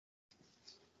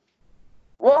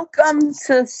Welcome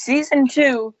to Season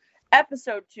 2,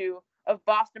 Episode 2 of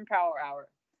Boston Power Hour.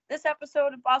 This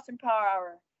episode of Boston Power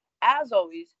Hour, as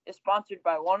always, is sponsored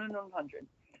by 1 in 100.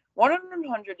 1 in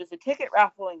 100 is a ticket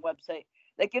raffling website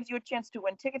that gives you a chance to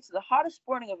win tickets to the hottest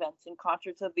sporting events and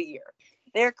concerts of the year.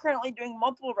 They are currently doing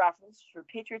multiple raffles for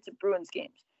Patriots and Bruins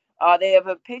games. They have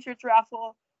two Patriots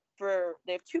raffles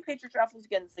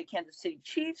against the Kansas City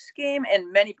Chiefs game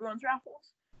and many Bruins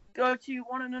raffles. Go to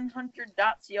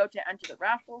 1in100.co to enter the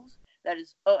raffles. That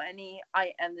is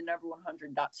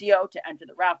ONEIN100.co to enter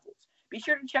the raffles. Be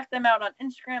sure to check them out on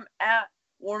Instagram at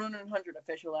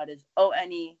 1in100official. That is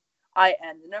ONEIN100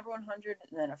 and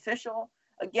then official.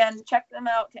 Again, check them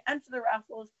out to enter the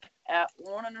raffles at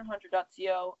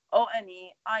 1in100.co,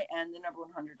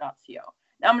 ONEIN100.co.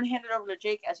 Now I'm going to hand it over to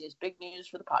Jake as he has big news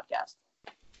for the podcast.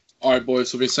 All right, boys.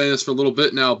 So we've been saying this for a little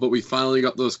bit now, but we finally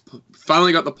got the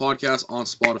podcast on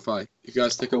Spotify. You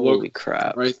guys take a look. Holy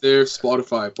crap! Right there,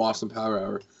 Spotify, Boston Power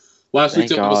Hour. Last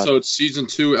week's episode, Season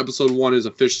 2, Episode 1 is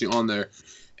officially on there,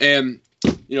 and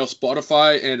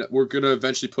Spotify, and we're gonna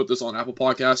eventually put this on Apple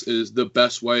Podcasts, is the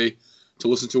best way to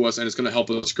listen to us, and it's gonna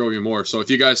help us grow even more. So if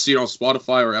you guys see it on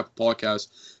Spotify or Apple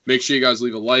Podcasts, make sure you guys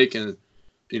leave a like and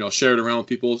share it around with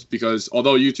people, because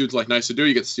although YouTube's nice to do,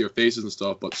 you get to see our faces and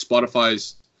stuff, but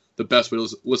Spotify's the best way to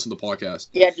listen to the podcast.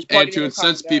 Yeah, just and to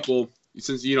incense people,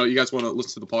 since you guys want to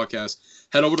listen to the podcast,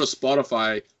 head over to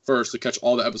Spotify first to catch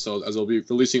all the episodes, as they'll be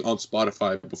releasing on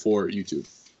Spotify before YouTube.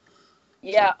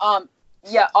 Yeah.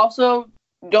 Also,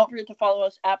 don't forget to follow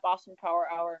us at Boston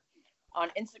Power Hour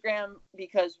on Instagram,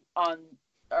 because on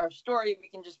our story we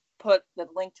can just put the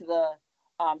link to the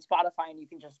Spotify, and you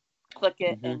can just click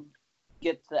it and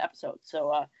get to the episode.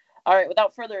 So, all right.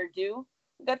 Without further ado,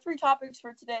 we've got 3 topics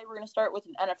for today. We're going to start with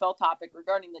an NFL topic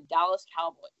regarding the Dallas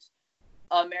Cowboys,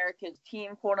 America's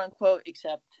team, quote unquote,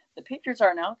 except the Patriots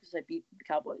are now because they beat the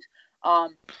Cowboys.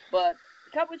 But the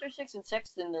Cowboys are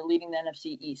 6-6 and they're leading the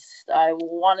NFC East. I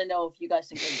want to know if you guys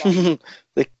think they're done.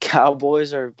 The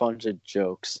Cowboys are a bunch of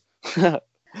jokes.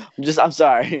 I'm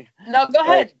sorry. No, go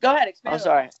ahead. Go ahead. Expand. I'm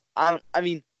sorry. I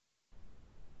mean,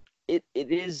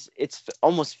 it's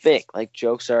almost fake. Like,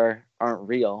 jokes aren't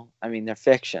real. I mean, they're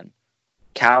fiction.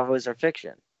 Cowboys are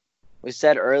fiction. We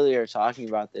said earlier talking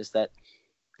about this that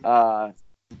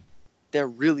they're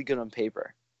really good on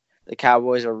paper. The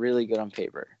Cowboys are really good on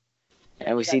paper.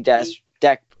 And we see Dak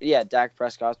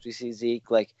Prescott, we see Zeke,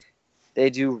 they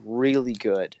do really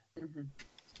good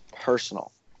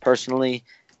personally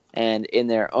and in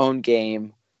their own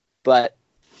game. But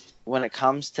when it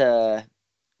comes to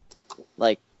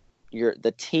the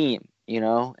team,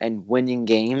 and winning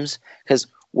games, because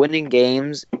winning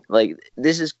games,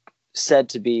 this is said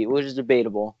to be, which is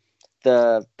debatable,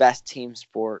 the best team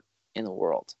sport in the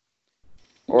world.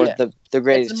 Or the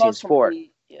greatest team sport.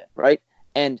 Yeah. Right?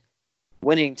 And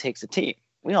winning takes a team.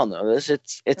 We all know this.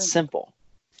 It's simple.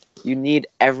 You need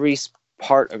every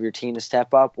part of your team to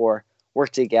step up or work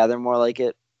together, more like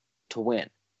it, to win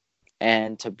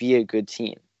and to be a good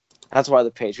team. That's why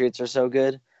the Patriots are so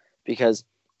good, because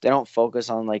they don't focus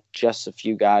on just a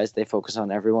few guys. They focus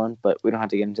on everyone, but we don't have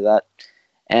to get into that.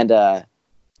 And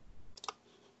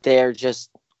they're just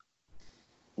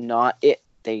not it.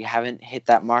 They haven't hit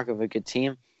that mark of a good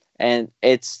team, and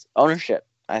it's ownership,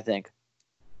 I think.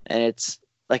 And it's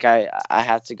I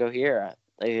have to go here.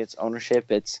 It's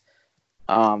ownership. It's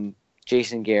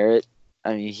Jason Garrett.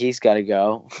 I mean, he's got to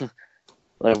go.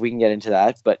 We can get into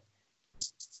that, but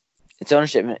it's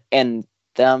ownership and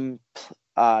them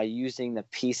using the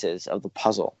pieces of the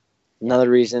puzzle. Another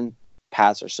reason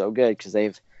Pats are so good, because they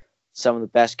have some of the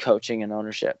best coaching and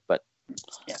ownership. But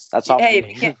that's all.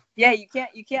 Hey, you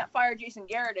can't fire Jason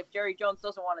Garrett if Jerry Jones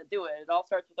doesn't want to do it. It all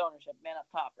starts with ownership, man up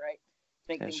top, right?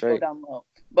 Make things go down low.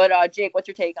 But Jake, what's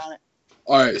your take on it?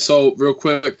 All right, so real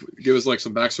quick, give us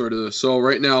some backstory to this. So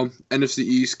right now, NFC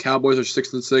East, Cowboys are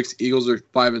 6-6, Eagles are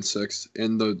 5-6,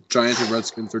 and the Giants and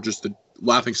Redskins are just the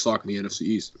laughing stock in the NFC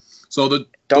East. So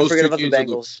don't forget about the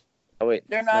Bengals.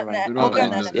 They're not in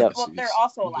that. Well, they're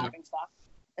also a laughing stock.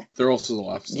 They're also the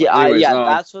laughing stock. Yeah, anyways,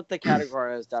 that's what the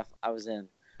category I was in.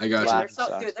 I got you.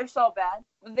 They're so bad.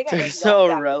 They're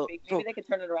so relevant. Maybe they could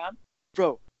turn it around.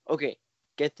 Bro, okay,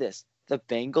 get this. The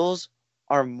Bengals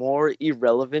are more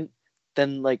irrelevant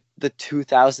than the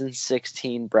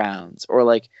 2016 Browns, or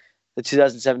the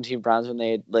 2017 Browns when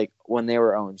they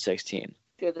were 0-16.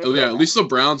 At least the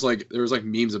Browns, there was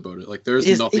memes about it. There's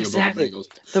nothing about the Bengals.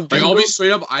 I'll be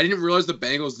straight up, I didn't realize the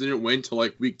Bengals didn't win till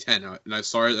week 10, and I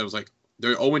saw it. I was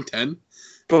they're 0-10.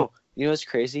 Bro, you know what's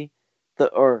crazy?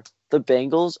 The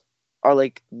Bengals are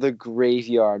the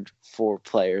graveyard for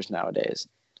players nowadays.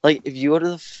 If you go to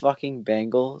the fucking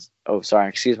Bengals, oh sorry,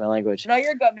 excuse my language. No,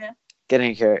 you're good, man.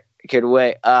 getting carried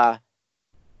away.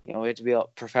 We have to be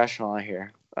professional out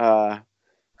here.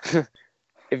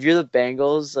 If you're the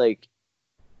Bengals, like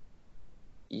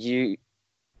you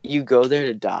go there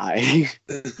to die.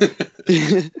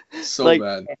 So like,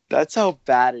 bad. That's how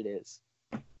bad it is.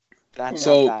 That's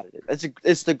how bad it is.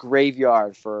 It's the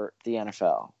graveyard for the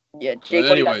NFL. Yeah, Jake,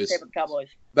 what do you got to say about the Cowboys?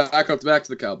 Back to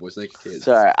the Cowboys. Thank you, kids.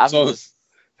 Sorry,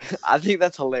 I think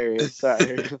that's hilarious.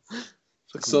 Sorry.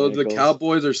 So the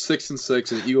Cowboys are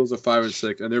 6-6 and the Eagles are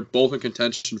 5-6, and they're both in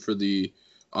contention for the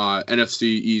NFC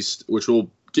East, which will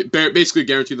basically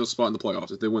guarantee them a spot in the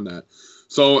playoffs if they win that.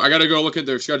 So I got to go look at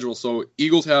their schedule. So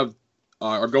Eagles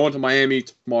are going to Miami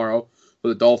tomorrow for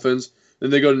the Dolphins. Then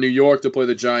they go to New York to play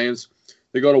the Giants.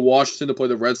 They go to Washington to play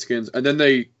the Redskins, and then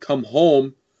they come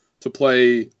home to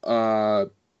play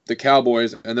the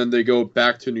Cowboys, and then they go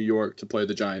back to New York to play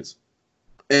the Giants.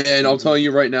 And I'm telling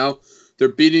you right now, they're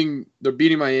beating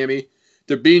Miami,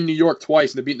 they're beating New York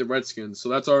twice, and they're beating the Redskins. So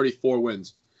that's already 4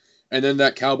 wins. And then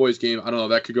that Cowboys game, I don't know,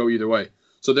 that could go either way.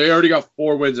 So they already got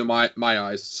 4 wins in my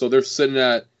eyes. So they're sitting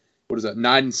at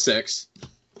 9-6. You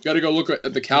got to go look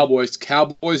at the Cowboys.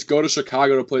 Cowboys go to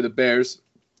Chicago to play the Bears,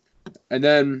 and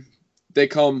then they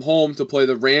come home to play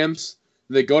the Rams.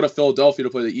 They go to Philadelphia to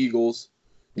play the Eagles,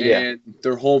 and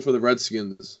they're home for the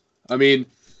Redskins. I mean,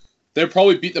 they'll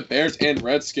probably beat the Bears and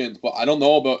Redskins, but I don't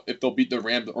know about if they'll beat the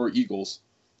Rams or Eagles.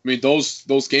 I mean,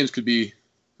 those games could be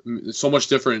so much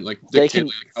different, like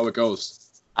dictate how it goes.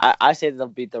 I say they'll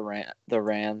beat the Rams. The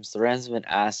Rams have been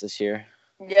ass this year.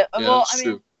 Yeah, well, I mean,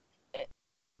 true.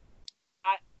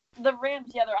 The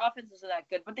Rams, their offense isn't that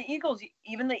good, but the Eagles,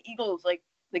 like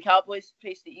the Cowboys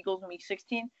faced the Eagles in Week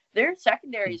 16. Their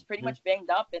secondary is pretty much banged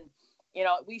up, and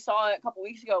we saw it a couple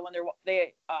weeks ago when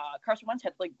Carson Wentz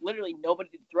had like literally nobody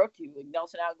to throw to. Like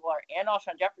Nelson Aguilar and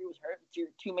Alshon Jeffrey was hurt. It's your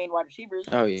 2 main wide receivers.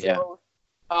 Oh yeah. So,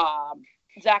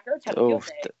 Zach Ertz had a field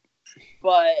day,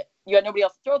 but you had nobody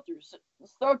else to throw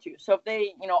to. So if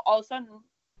they, all of a sudden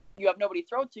you have nobody to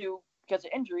throw to because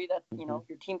of injury, that your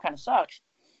team kind of sucks.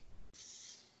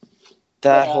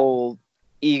 That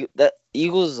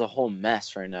Eagles is a whole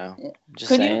mess right now. Yeah. Just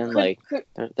saying,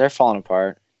 they're falling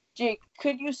apart. Jake,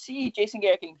 could you see Jason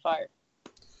Garrett getting fired?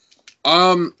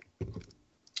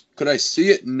 Could I see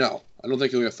it? No, I don't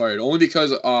think he'll get fired. Only because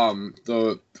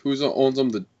who owns him,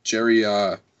 the Jerry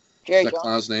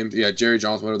Johnson name? Yeah, Jerry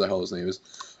Johnson, whatever the hell his name is.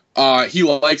 He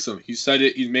likes him. He said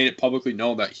it. He's made it publicly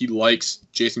known that he likes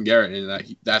Jason Garrett and that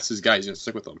that's his guy. He's gonna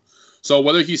stick with him. So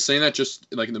whether he's saying that just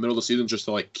like in the middle of the season, just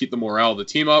to like keep the morale of the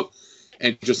team up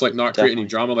and just like not create any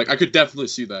drama, like I could definitely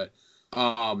see that.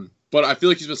 But I feel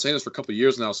like he's been saying this for a couple of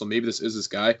years now, so maybe this is this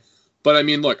guy. But I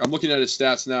mean, look, I'm looking at his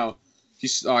stats now. He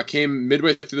came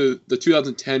midway through the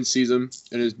 2010 season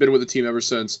and has been with the team ever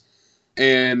since.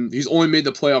 And he's only made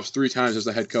the playoffs 3 times as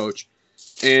the head coach.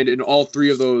 And in all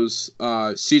 3 of those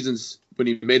seasons when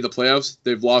he made the playoffs,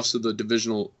 they've lost to the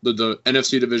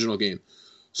NFC divisional game.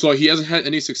 So he hasn't had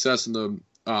any success in the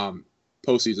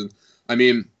postseason. I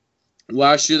mean,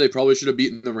 last year they probably should have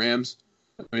beaten the Rams.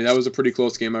 I mean, that was a pretty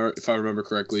close game, if I remember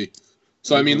correctly.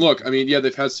 So, I mean, look,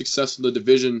 they've had success in the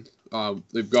division.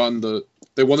 They won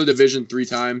the division 3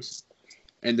 times,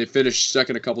 and they finished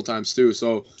second a couple times too.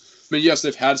 So, I mean, yes,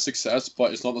 they've had success,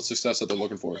 but it's not the success that they're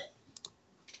looking for.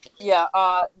 Yeah,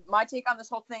 my take on this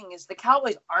whole thing is the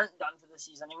Cowboys aren't done for the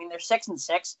season. I mean, they're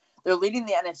 6-6. They're leading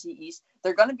the NFC East.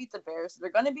 They're going to beat the Bears. They're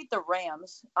going to beat the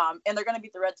Rams, and they're going to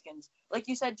beat the Redskins. Like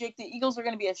you said, Jake, the Eagles are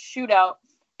going to be a shootout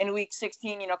in Week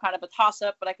 16, kind of a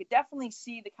toss-up. But I could definitely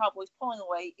see the Cowboys pulling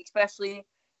away, especially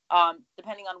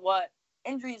depending on what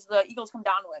injuries the Eagles come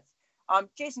down with.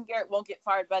 Jason Garrett won't get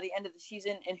fired by the end of the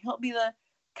season, and he'll be the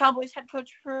Cowboys head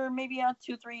coach for maybe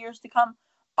 2-3 years to come.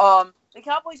 The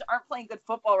Cowboys aren't playing good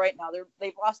football right now.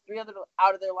 They've lost 3 out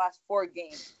of their last 4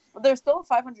 games, but they're still a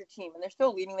 500 team and they're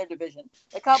still leading their division.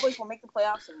 The Cowboys will make the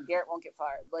playoffs and Garrett won't get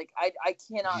fired. Like I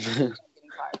cannot see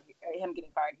him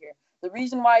getting fired here. The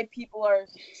reason why people are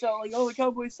so like, the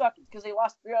Cowboys suck is because they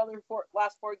lost 3 out of their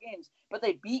last 4 games, but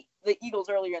they beat the Eagles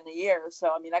earlier in the year.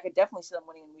 So I mean, I could definitely see them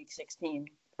winning in Week 16.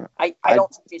 I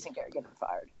don't see Jason Garrett getting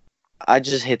fired. I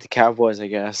just hate the Cowboys, I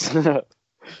guess.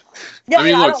 Yeah, I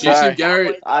mean, look, Jason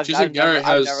Garrett I've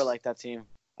never liked that team.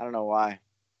 I don't know why.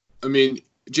 I mean,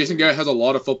 Jason Garrett has a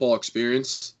lot of football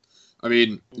experience. I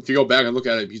mean, if you go back and look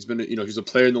at it, he's been, he's a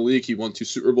player in the league. He won 2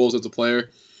 Super Bowls as a player.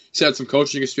 He's had some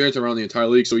coaching experience around the entire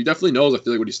league, so he definitely knows, I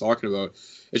feel like, what he's talking about.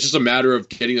 It's just a matter of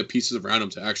getting the pieces around him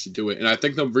to actually do it. And I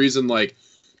think the reason,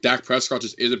 Dak Prescott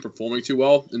just isn't performing too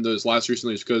well in those last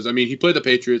recently is because, he played the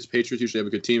Patriots. Patriots usually have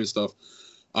a good team and stuff.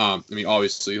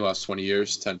 Obviously, the last 20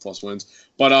 years, 10-plus wins.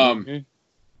 But,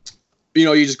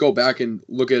 you just go back and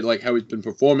look at, how he's been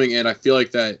performing, and I feel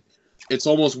like that it's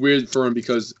almost weird for him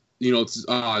because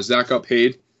Zach got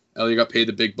paid, Elliott got paid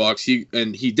the big bucks. He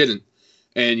didn't,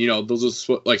 and those are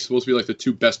supposed to be like the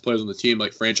two best players on the team,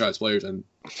 like franchise players, and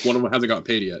one of them hasn't gotten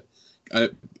paid yet. I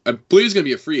believe he's gonna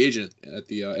be a free agent at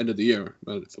the end of the year,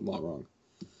 if I'm not wrong.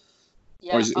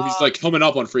 Yeah, or he's like coming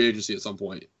up on free agency at some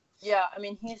point. Yeah, I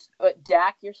mean he's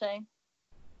Dak. You're saying?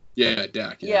 Yeah,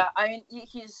 Dak. Yeah, I mean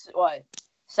he's what,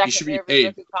 second year of his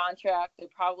rookie contract. They're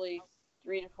probably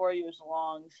 3 to 4 years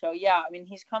long. So yeah, I mean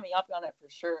he's coming up on it for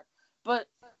sure. But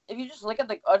if you just look at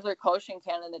the other coaching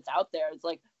candidates out there, it's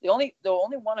like the only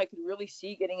one I could really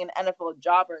see getting an NFL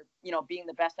job or being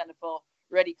the best NFL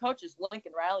ready coach is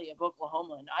Lincoln Riley of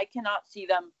Oklahoma, and I cannot see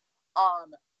them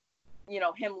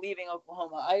him leaving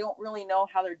Oklahoma. I don't really know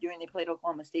how they're doing. They played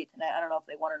Oklahoma State tonight. I don't know if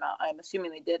they won or not. I'm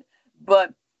assuming they did.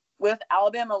 But with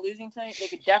Alabama losing tonight, they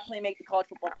could definitely make the college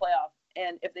football playoff.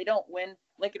 And if they don't win,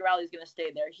 Lincoln Riley is going to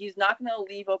stay there. He's not going to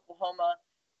leave Oklahoma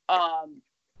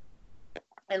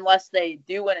unless they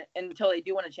do win it, until they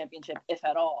do win a championship, if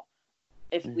at all.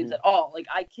 If he leaves at all. Like,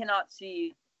 I cannot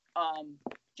see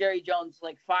Jerry Jones,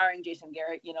 like, firing Jason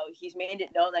Garrett. He's made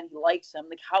it known that he likes him.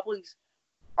 The Cowboys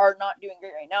are not doing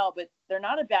great right now, but they're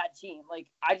not a bad team. Like,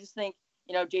 I just think,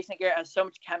 Jason Garrett has so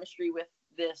much chemistry with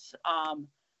this,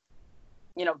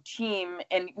 team,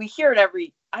 and we hear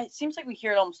it it seems like we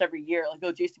hear it almost every year, like,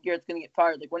 oh, Jason Garrett's going to get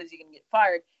fired. Like, when is he going to get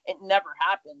fired? It never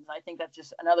happens. I think that's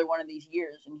just another one of these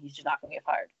years, and he's just not going to get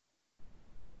fired.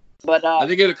 But I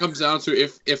think it comes down to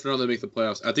if or not they make the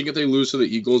playoffs. I think if they lose to the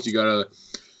Eagles,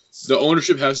 the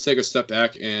ownership has to take a step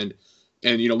back and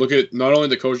look at not only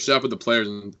the coaching staff but the players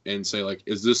and say, like,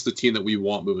 is this the team that we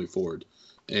want moving forward?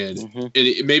 And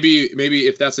maybe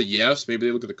if that's a yes, maybe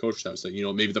they look at the coaching staff and say,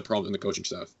 maybe the problem in the coaching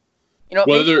staff.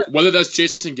 Whether that's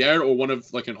Jason Garrett or one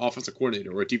of, like, an offensive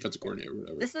coordinator or a defensive coordinator or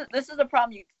whatever. This is a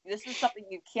problem. This is something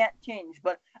you can't change.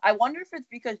 But I wonder if it's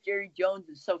because Jerry Jones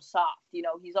is so soft.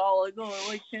 He's all like, oh, I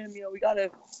like him. We gotta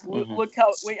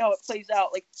wait how it plays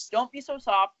out. Like, don't be so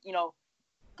soft.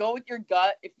 Go with your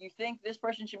gut. If you think this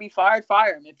person should be fired,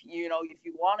 fire him. If you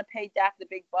want to pay Dak the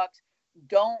big bucks,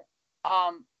 don't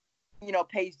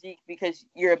pay Zeke because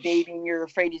you're a baby and you're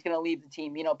afraid he's going to leave the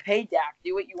team. Pay Dak.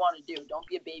 Do what you want to do. Don't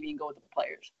be a baby and go with the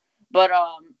players. But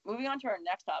moving on to our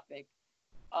next topic.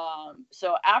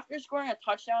 So after scoring a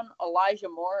touchdown, Elijah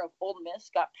Moore of Ole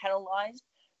Miss got penalized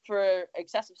for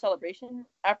excessive celebration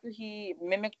after he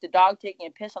mimicked a dog taking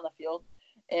a piss on the field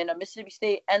in a Mississippi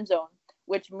State end zone,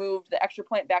 which moved the extra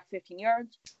point back 15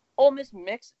 yards. Ole Miss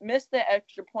missed the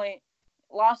extra point,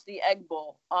 lost the Egg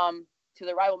Bowl to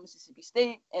the rival Mississippi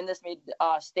State, and this made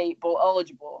State Bowl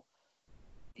eligible.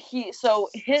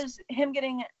 Him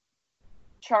getting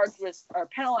charged with or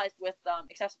penalized with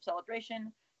excessive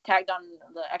celebration, tagged on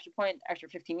the extra point, extra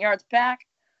 15 yards back.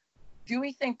 Do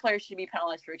we think players should be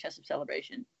penalized for excessive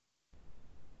celebration?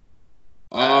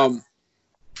 I'm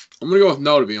gonna go with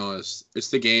no, to be honest. It's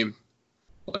the game.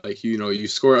 Like, you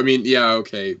score. I mean, yeah,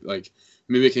 okay. Like,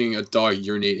 mimicking a dog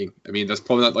urinating. I mean, that's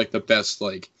probably not, like, the best,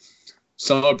 like,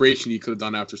 celebration he could have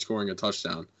done after scoring a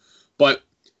touchdown. But,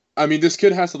 I mean, this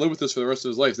kid has to live with this for the rest of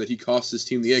his life, that he cost his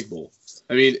team the Egg Bowl.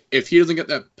 I mean, if he doesn't get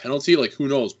that penalty, like, who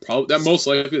knows? Probably that most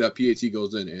likely that PAT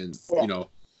goes in, and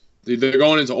they're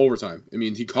going into overtime. I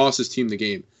mean, he cost his team the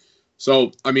game.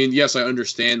 So, I mean, yes, I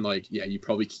understand. Like, yeah, you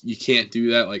can't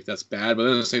do that. Like, that's bad. But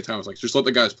then at the same time, it's like, just let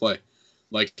the guys play.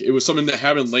 Like, it was something that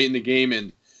happened late in the game,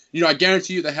 and I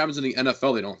guarantee you that happens in the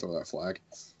NFL. They don't throw that flag.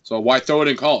 So why throw it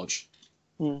in college?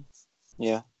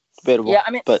 Yeah, debatable. Yeah,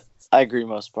 I mean, but I agree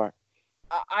most part.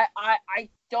 I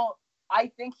don't. I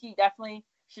think he definitely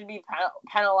should be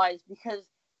penalized because,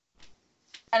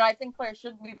 and I think players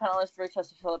should be penalized for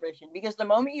excessive celebration because the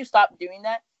moment you stop doing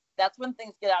that, that's when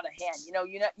things get out of hand.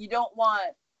 You don't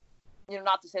want,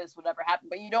 not to say this would ever happen,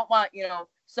 but you don't want,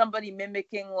 somebody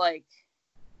mimicking like,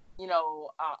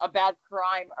 a bad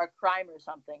crime or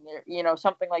something,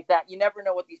 something like that. You never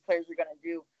know what these players are going to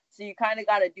do. So you kind of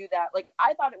got to do that. Like,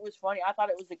 I thought it was funny. I thought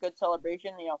it was a good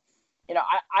celebration.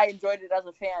 I enjoyed it as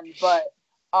a fan, but,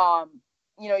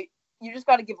 you just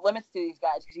got to give limits to these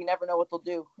guys because you never know what they'll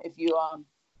do if you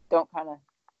don't kind of.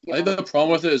 I think the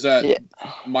problem with it is that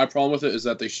my problem with it is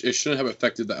that it shouldn't have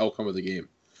affected the outcome of the game.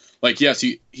 Like, yes,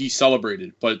 he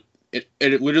celebrated, but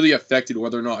it literally affected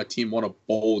whether or not a team won a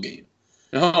bowl game.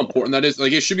 You know how important that is?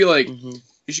 Like, it should be like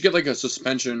you should get like a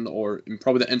suspension, or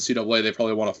probably the NCAA. They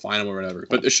probably want to fine him or whatever.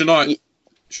 But it should not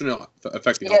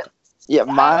affect the outcome.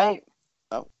 Yeah,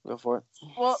 go for it.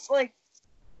 Well, like,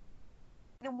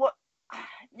 what?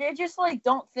 They just like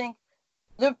don't think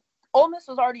the Ole Miss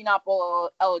was already not bowl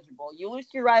eligible. You lose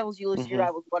to your rivals,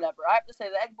 whatever. I have to say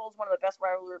the Egg Bowl is one of the best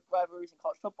rivalries in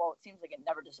college football. It seems like it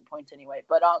never disappoints anyway.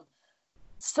 But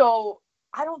So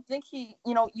I don't think you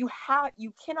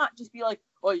cannot just be like,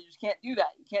 well, you just can't do that.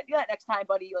 You can't do that next time,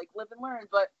 buddy. Like, live and learn.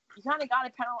 But you kind of got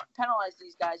to penalize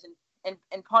these guys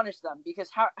and punish them, because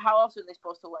how else are they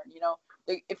supposed to learn?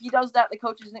 If he does that, the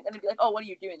coach isn't going to be like, oh, what are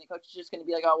you doing? The coach is just going to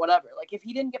be like, oh, whatever. Like, if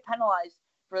he didn't get penalized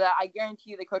for that, I guarantee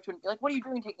you the coach wouldn't be like, what are you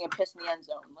doing taking a piss in the end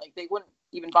zone? Like, they wouldn't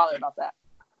even bother about that.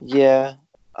 Yeah.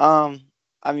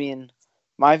 I mean,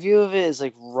 my view of it is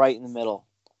like right in the middle.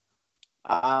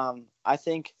 I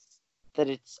think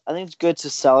it's good to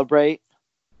celebrate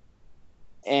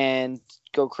and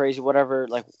go crazy, whatever.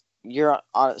 Like, you're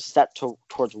on a step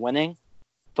towards winning,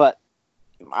 but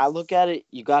I look at it,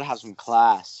 you gotta have some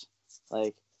class.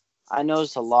 Like, I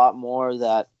noticed a lot more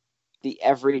that the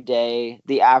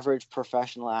average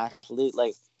professional athlete,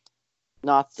 like,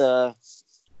 not the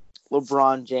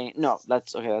LeBron James. No,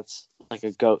 that's okay. That's like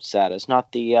a GOAT status.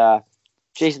 Not the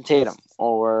Jason Tatum,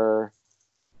 or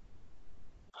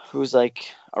who's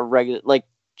like a regular, like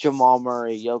Jamal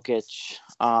Murray, Jokic,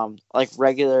 like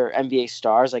regular NBA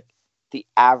stars, like the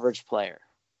average player,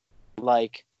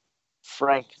 like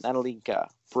Frank Ntilikina,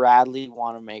 Bradley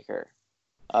Wanamaker,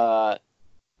 the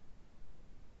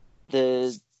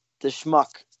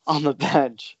schmuck on the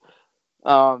bench,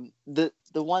 the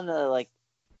one that like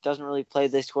doesn't really play.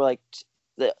 They score like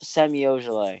the Semi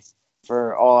Ojeleye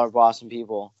for all our Boston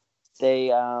people.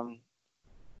 They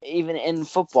even in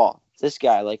football, this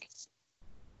guy, like,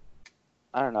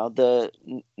 I don't know, the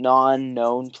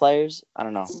non-known players. I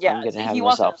don't know. Yeah, I'm getting ahead he of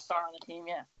wasn't myself. a star on the team.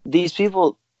 Yeah, These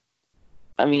people,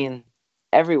 I mean,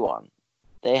 everyone,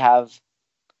 they have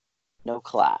no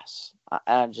class.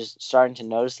 I'm just starting to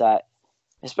notice that,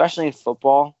 especially in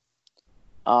football.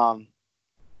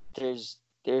 There's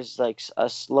like a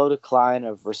slow decline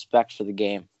of respect for the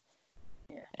game,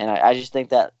 and I just think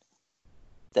that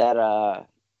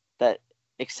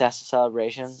excessive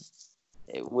celebration,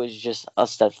 it was just a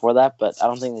step for that, but I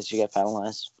don't think that you get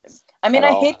penalized. I mean,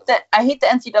 I hate the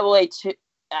NCAA too.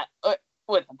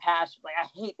 With a passion, like, I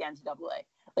hate the NCAA,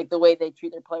 like the way they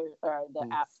treat their players or the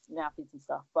athletes and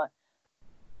stuff. But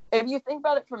if you think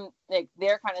about it from like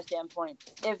their kind of standpoint,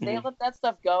 if they let that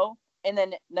stuff go, and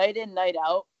then night in, night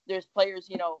out, there's players,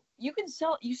 you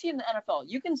see in the NFL,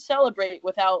 you can celebrate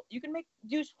you can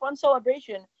do fun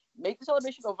celebration, make the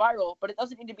celebration go viral, but it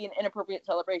doesn't need to be an inappropriate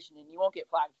celebration, and you won't get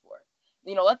flagged for it.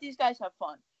 Let these guys have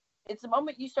fun. It's the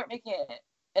moment you start making it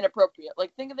inappropriate.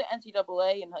 Like, think of the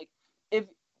NCAA, and like, if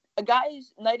a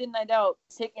guy's night in, night out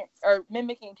taking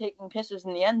pisses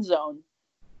in the end zone,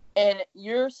 and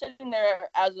you're sitting there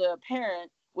as a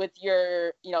parent with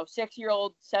your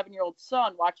 6-year-old, 7-year-old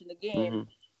son watching the game,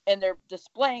 and they're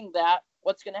displaying that,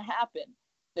 what's going to happen?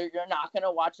 You're not going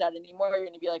to watch that anymore. You're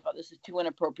going to be like, oh, this is too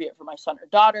inappropriate for my son or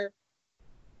daughter,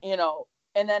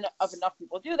 and then if enough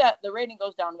people do that, the rating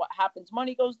goes down. What happens?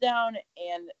 Money goes down,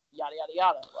 and yada, yada,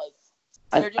 yada.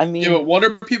 Like, I mean, yeah, but what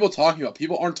are people talking about?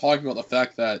 People aren't talking about the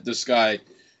fact that this guy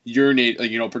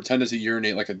pretended to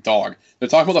urinate like a dog. They're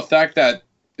talking about the fact that,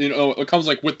 it comes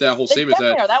like with that whole statement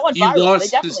that he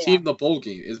lost his team the bowl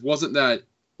game. It wasn't that,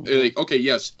 like, okay,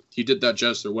 yes, he did that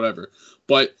jest or whatever,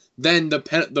 but then the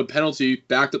penalty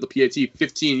backed up the PAT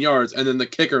 15 yards, and then the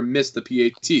kicker missed the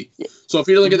PAT. Yeah. So if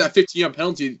he doesn't get that 15-yard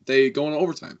penalty, they go into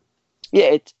overtime.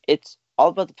 Yeah, it's all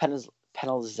about the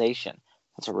penalization.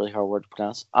 That's a really hard word to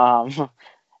pronounce.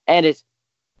 And it's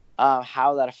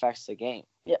how that affects the game.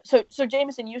 Yeah. So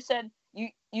Jameson, you said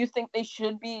you think they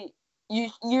should be.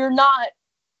 You're not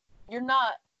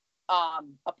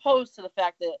opposed to the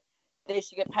fact that they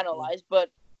should get penalized, but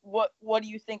what do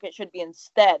you think it should be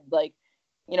instead? Like,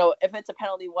 if it's a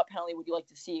penalty, what penalty would you like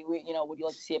to see? Would you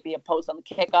like to see it be opposed on the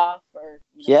kickoff, or?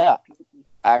 Yeah,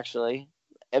 actually,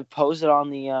 oppose it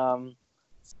on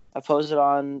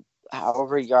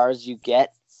however yards you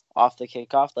get off the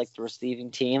kickoff, like the receiving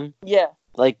team. Yeah.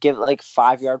 Like, give like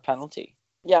 5-yard penalty.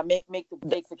 Yeah, make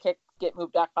the kick get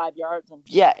moved back 5 yards.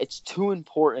 Yeah, it's too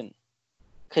important,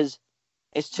 because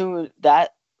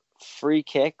that free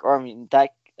kick, or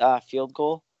that field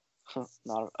goal.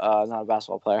 Not a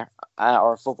basketball player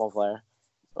or a football player.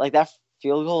 Like, that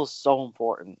field goal is so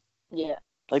important. Yeah.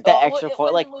 Like, that extra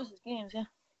point, like loses games, yeah.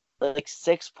 Like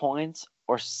 6 points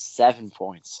or 7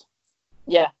 points.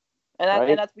 Yeah,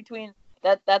 and that's between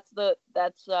that's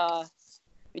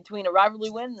between a rivalry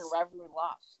win and a rivalry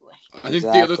loss. I think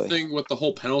the other thing with the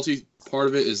whole penalty part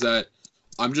of it is that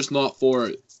I'm just not for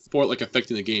it like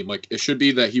affecting the game. Like, it should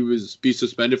be that he was be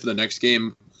suspended for the next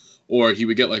game, or he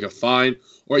would get like a fine,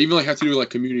 or even like have to do like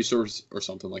community service or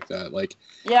something like that. Like,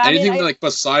 anything like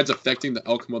besides affecting the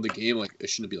outcome of the game, like, it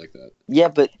shouldn't be like that. Yeah,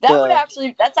 but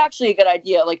that's actually a good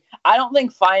idea. Like, I don't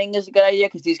think fining is a good idea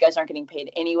because these guys aren't getting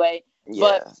paid anyway.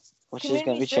 Yeah. But which is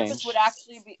going to be changed. Would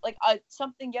actually be like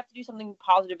something. You have to do something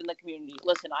positive in the community.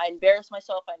 Listen, I embarrassed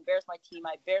myself. I embarrassed my team.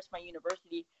 I embarrassed my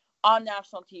university on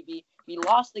national TV. We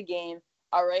lost the game.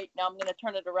 All right, now I'm going to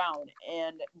turn it around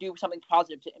and do something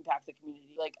positive to impact the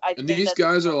community. Like and these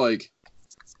guys are like,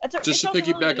 just to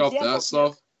piggyback off that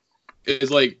stuff, is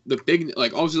like the big,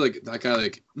 like obviously like that guy,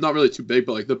 like not really too big,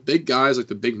 but like the big guys, like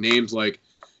the big names, like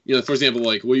for example,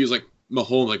 like we'll use like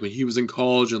Mahomes, like when he was in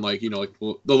college, and like like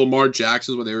the Lamar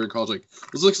Jacksons when they were in college, like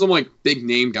those like some like big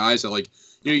name guys that like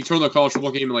you turn the college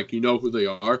football game and like who they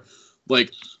are.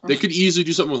 Like they could easily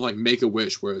do something with like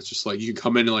Make-A-Wish, where it's just like you can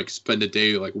come in and like spend a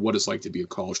day like what it's like to be a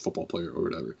college football player or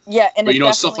whatever. Yeah, and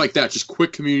but stuff like that, just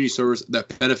quick community service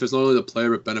that benefits not only the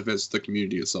player but benefits the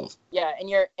community itself. Yeah, and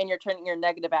you're turning your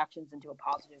negative actions into a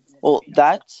positive. Well,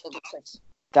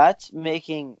 that's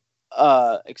making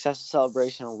excessive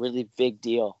celebration a really big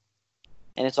deal,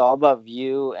 and it's all about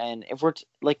view. And if we're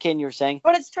like Ken, you were saying,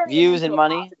 but it's turning views and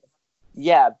money. Positive.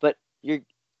 Yeah, but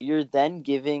you're then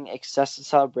giving excessive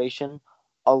celebration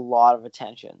a lot of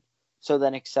attention. So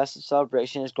then excessive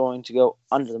celebration is going to go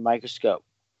under the microscope.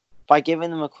 By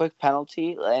giving them a quick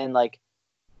penalty and like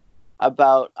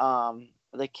about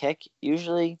the kick,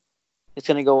 usually it's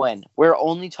going to go in. We're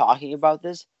only talking about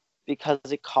this because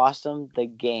it cost them the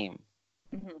game.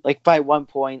 Mm-hmm. Like by 1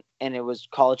 point, and it was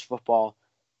college football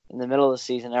in the middle of the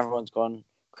season. Everyone's going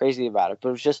crazy about it, but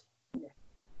it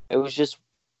was just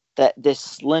that this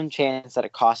slim chance that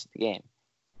it cost the game.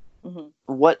 Mm-hmm.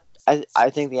 What I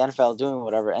think the NFL doing,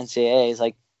 whatever NCAA is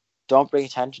like, don't bring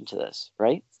attention to this,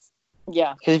 right?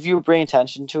 Yeah. Because if you bring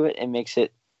attention to it, it makes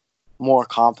it more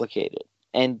complicated.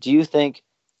 And do you think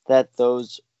that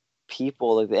those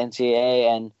people, like the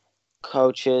NCAA and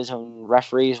coaches and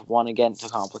referees, want to get too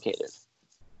complicated?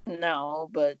 No,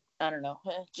 but I don't know.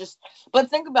 But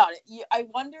think about it. I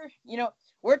wonder.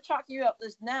 We're talking about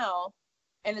this now.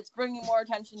 And it's bringing more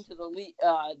attention to the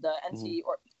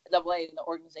NCAA and the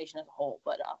organization as a whole.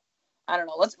 But I don't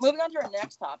know. Moving on to our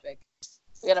next topic.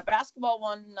 We got a basketball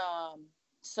one.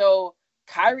 So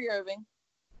Kyrie Irving,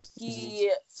 he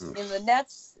in the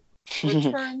Nets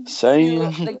returned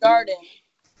to the Garden.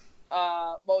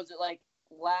 What was it, like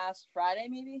last Friday?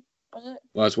 Maybe was it?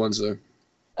 Last Wednesday.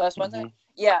 Last Wednesday. Mm-hmm.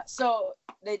 Yeah. So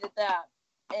they did that,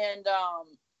 and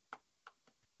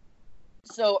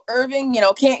So Irving,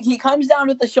 he comes down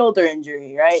with a shoulder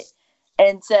injury, right?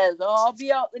 And says, "Oh, I'll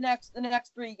be out the next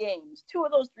 3 games. 2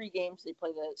 of those 3 games they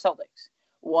play the Celtics.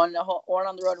 One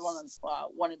on the road,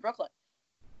 one in Brooklyn."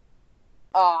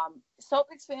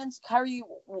 Celtics fans, Kyrie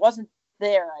wasn't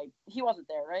there. He wasn't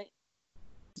there, right?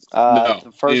 No,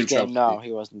 the first game, no,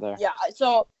 he wasn't there. Yeah.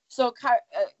 So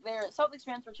their Celtics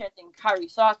fans were chanting, "Kyrie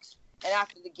sucks." And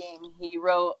after the game, he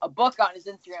wrote a book on his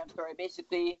Instagram story,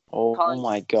 basically calling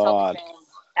my God, fans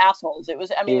assholes. He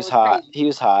was high. Crazy. He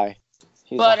was high.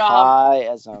 He was high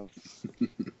as a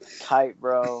kite,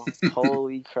 bro.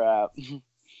 Holy crap!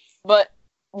 But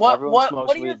what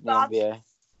are your thoughts?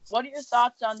 What are your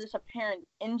thoughts on this apparent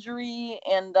injury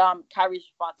and Kyrie's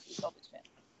response to the Celtics fans?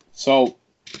 So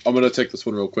I'm gonna take this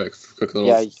one real quick.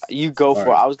 Yeah, you go for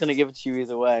it. I was gonna give it to you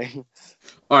either way.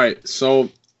 All right,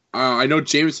 so. I know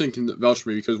Jameson can vouch for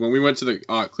me because when we went to the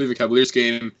Cleveland Cavaliers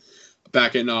game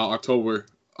back in October,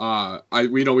 we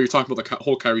were talking about the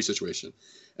whole Kyrie situation,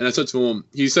 and I said to him,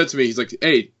 he's like,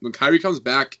 "Hey, when Kyrie comes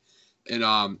back, and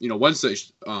Wednesday,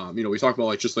 we talk about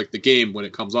like just like the game when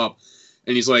it comes up,"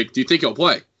 and he's like, "Do you think he'll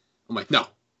play?" I'm like, "No,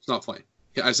 he's not playing."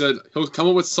 I said he'll come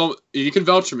up with some. You can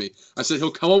vouch for me. I said he'll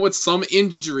come up with some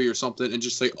injury or something and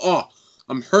just say, "Oh,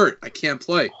 I'm hurt. I can't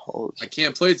play. I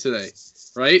can't play today."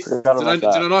 Right? Did I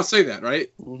not say that,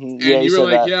 right? Mm-hmm. And yeah, you were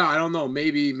like, that. "Yeah, I don't know,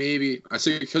 maybe." I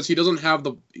say because he doesn't have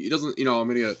the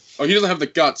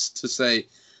guts to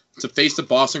face the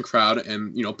Boston crowd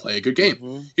and play a good game.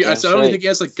 Mm-hmm. I said I don't think he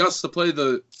has the guts to play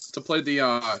the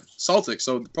Celtics.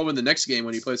 So probably the next game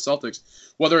when he plays Celtics,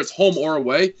 whether it's home or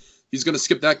away, he's gonna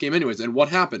skip that game anyways. And what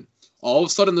happened? All of a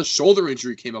sudden, the shoulder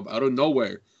injury came up out of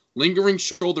nowhere. Lingering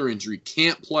shoulder injury,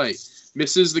 can't play.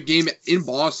 Misses the game in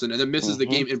Boston and then misses the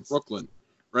game in Brooklyn.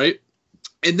 Right?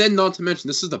 And then not to mention,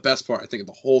 this is the best part, I think, of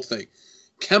the whole thing.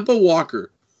 Kemba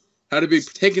Walker had to be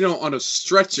taken out on a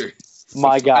stretcher.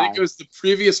 My God. I think it was the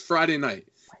previous Friday night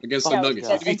against the Nuggets.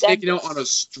 He had to be taken out on a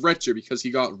stretcher because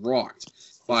he got rocked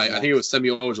by, I think it was Semi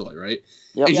Ojeleye, right?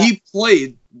 Yep. And he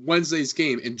played Wednesday's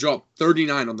game and dropped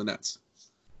 39 on the Nets.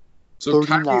 So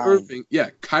 39.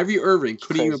 Kyrie Irving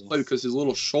couldn't even play because his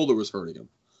little shoulder was hurting him.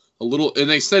 And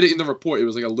they said it in the report, it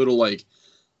was like a little like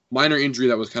minor injury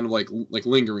that was kind of like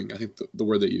lingering. I think the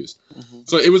word they used. Mm-hmm.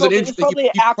 So it was an injury probably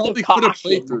he probably could have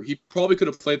played caution. through. He probably could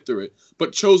have played through it,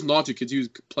 but chose not to because he was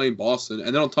playing Boston.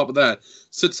 And then on top of that,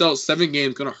 sits out 7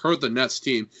 games, going to hurt the Nets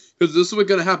team because this is what's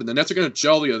going to happen. The Nets are going to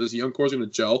gel together. This young core is going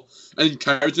to gel, and then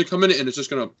Kyrie's going to come in and it's just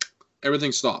going to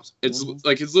everything stops. It's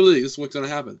it's literally this is what's going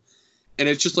to happen. And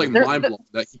it's just mind blowing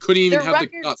that he couldn't even have the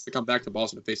guts to come back to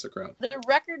Boston to face the crowd. The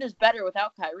record is better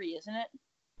without Kyrie, isn't it?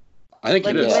 I think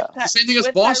it is. Yeah. The same thing as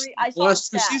Boston the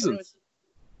last 2 seasons.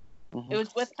 It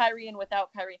was with Kyrie and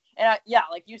without Kyrie. And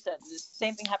like you said, the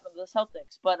same thing happened with the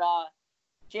Celtics. But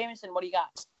Jameson, what do you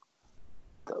got?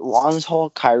 On this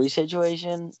whole Kyrie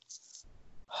situation,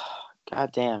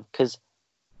 god damn, because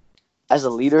as a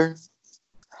leader,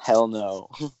 hell no.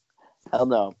 Hell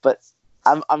no. But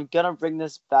I'm gonna bring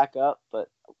this back up, but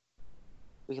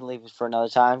we can leave it for another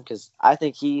time because I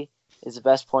think he is the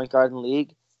best point guard in the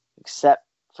league, except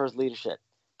for his leadership.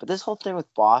 But this whole thing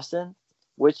with Boston,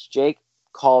 which Jake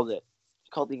called it, he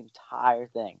called the entire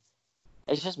thing.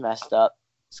 It's just messed up.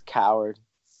 It's a coward.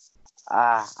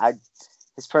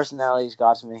 His personality's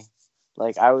got to me.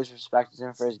 Like, I always respected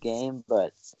him for his game,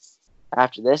 but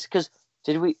after this, because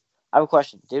I have a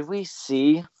question. Did we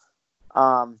see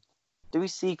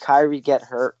Kyrie get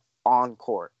hurt on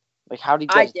court? Like, how did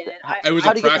he get? I didn't. It was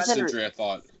a practice injury, I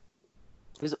thought.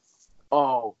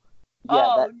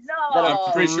 No.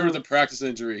 I'm pretty sure it was a practice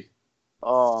injury.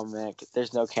 Oh man,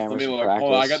 there's no cameras. Let me look. Practice.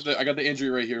 Hold on, I got the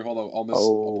injury right here. Hold on, I'll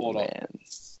pull it up. Man.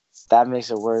 That makes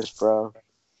it worse, bro.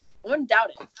 I wouldn't doubt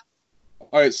it.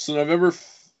 All right, so November.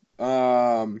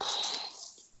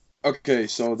 Okay,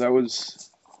 so that was.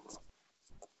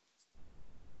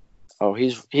 Oh,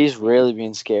 he's really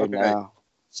being scared now.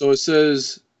 So it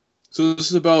says. So this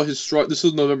is about his struggle. This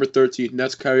is November 13th.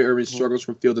 Nets Kyrie Irving struggles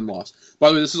from field and loss. By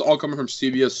the way, this is all coming from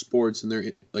CBS Sports and their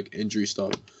injury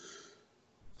stuff.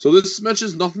 So this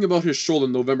mentions nothing about his shoulder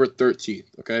November 13th,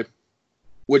 okay?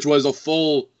 Which was a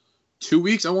full 2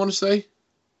 weeks, I want to say.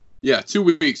 Yeah, 2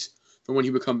 weeks from when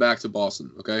he would come back to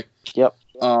Boston, okay? Yep.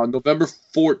 November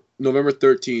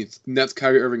 13th, Nets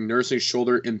Kyrie Irving nursing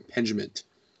shoulder impingement.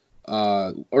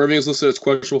 Irving is listed as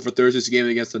questionable for Thursday's game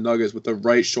against the Nuggets with the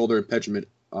right shoulder impingement.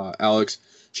 Alex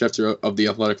Schefter of The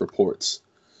Athletic reports.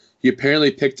 He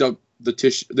apparently picked up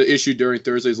the issue during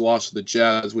Thursday's loss to the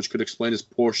Jazz, which could explain his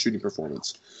poor shooting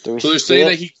performance. So they're saying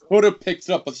that he could have picked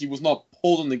it up, but he was not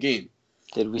pulled in the game.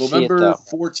 November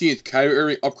 14th, Kyrie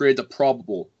Irving upgraded to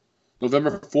probable.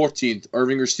 November 14th,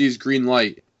 Irving receives green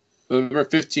light. November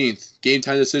 15th, game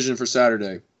time decision for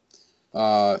Saturday.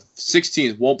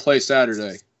 16th, won't play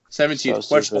Saturday. 17th,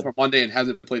 questionable for Monday and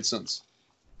hasn't played since.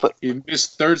 He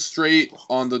missed third straight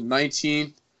on the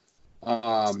 19th.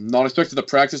 Not expected to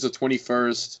practice the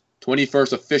 21st.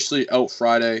 21st officially out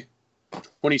Friday.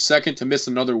 22nd to miss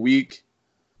another week.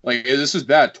 Like, this is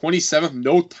bad. 27th,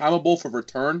 no timetable for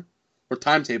return. Or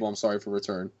timetable, I'm sorry, for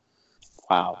return.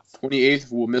 Wow.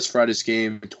 28th will miss Friday's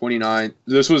game. 29th.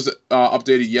 This was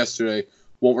updated yesterday.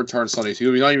 Won't return Sunday.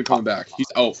 So he's not even coming back.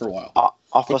 He's out for a while.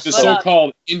 With the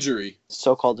so-called injury.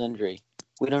 So-called injury.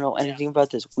 We don't know anything about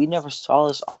this. We never saw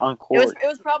this on court. It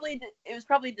was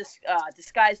probably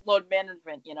disguised load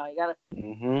management. You know, you gotta.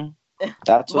 Mm-hmm.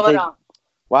 That's what they.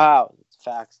 Wow,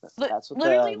 facts. That's what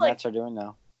the Nets are doing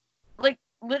now. Like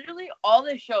literally, all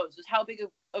this shows is how big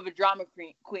of a drama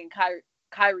queen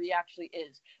Kyrie actually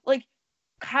is. Like,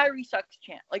 Kyrie sucks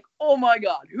chant. Like, oh my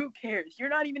God, who cares? You're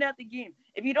not even at the game.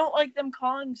 If you don't like them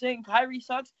saying Kyrie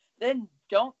sucks, then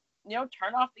don't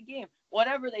turn off the game.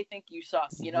 Whatever they think you suck,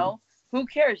 you know. Who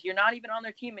cares? You're not even on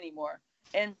their team anymore.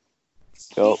 And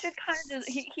he should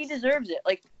he deserves it.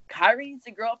 Like, Kyrie needs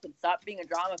to grow up and stop being a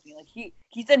drama queen. Like,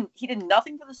 he did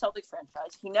nothing for the Celtics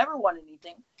franchise. He never won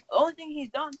anything. The only thing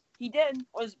he did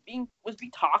was be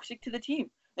toxic to the team.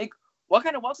 Like, what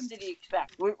kind of welcome did he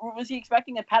expect? Was he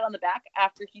expecting a pat on the back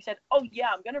after he said, "Oh yeah,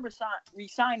 I'm gonna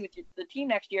resign with the team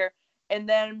next year," and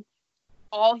then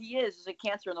all he is a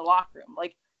cancer in the locker room?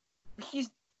 Like,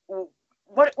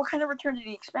 what kind of return did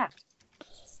he expect?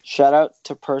 Shout out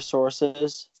to Per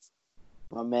Sources,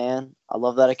 my man. I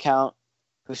love that account.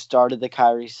 Who started the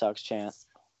Kyrie sucks chant?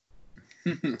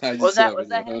 That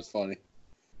was funny.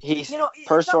 He's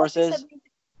Per Sources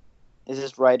is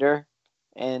this writer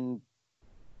and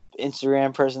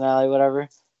Instagram personality, whatever.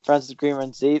 Friends with Green Run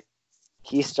Deep.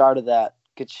 He started that.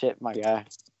 Good shit, my guy.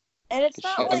 And it's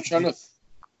not like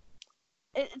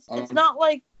it's not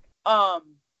like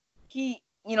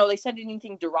they said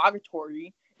anything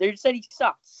derogatory. They just said he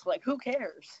sucks. Like, who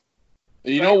cares?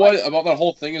 You know what about that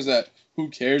whole thing is that who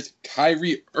cares?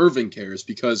 Kyrie Irving cares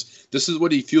because this is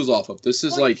what he feels off of. This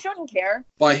is he shouldn't care.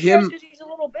 By him, he's a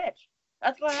little bitch.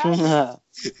 That's what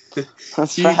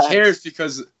happens. He cares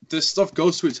because this stuff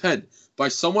goes to his head by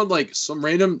someone like some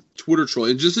random Twitter troll.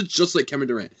 It's just like Kevin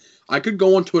Durant. I could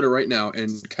go on Twitter right now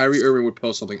and Kyrie Irving would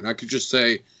post something, and I could just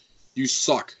say, "You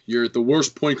suck. You're the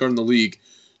worst point guard in the league.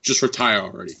 Just retire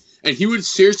already." And he would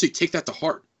seriously take that to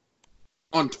heart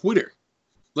on Twitter.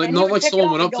 Like, not like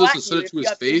someone went up to this and said it to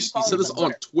his face. He said this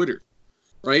on Twitter,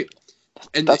 right?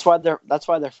 And that's why they're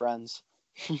friends.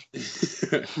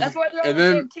 That's why they're on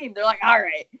the same team. They're like, all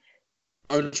right.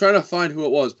 I'm trying to find who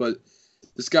it was, but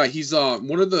this guy, he's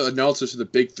one of the announcers for the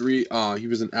Big Three. He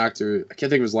was an actor. I can't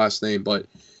think of his last name, but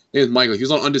his name is Michael. He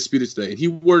was on Undisputed today, and he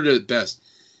worded it best.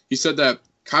 He said that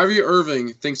Kyrie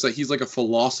Irving thinks that he's like a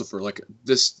philosopher, like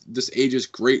this age's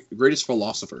greatest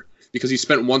philosopher, because he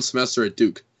spent one semester at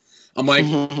Duke. I'm like,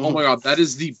 oh my god, that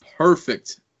is the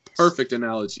perfect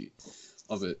analogy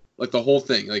of it. Like the whole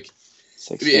thing, like,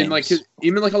 and like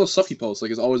even like all the stuff he posts,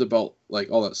 like, is always about like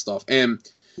all that stuff. And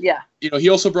yeah, he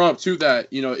also brought up too that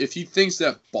if he thinks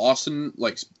that Boston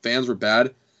like fans were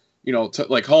bad,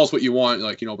 like, call us what you want,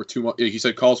 like, we're too much. He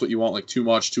said, call us what you want, like too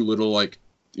much, too little, like,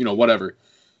 whatever.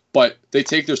 But they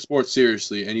take their sport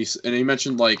seriously, and he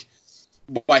mentioned, like,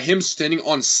 by him standing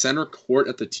on center court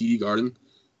at the TD Garden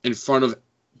in front of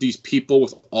these people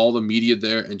with all the media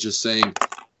there and just saying,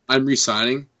 "I'm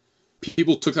resigning,"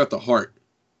 people took that to heart.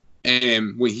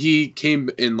 And when he came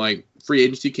in, like, free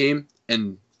agency came,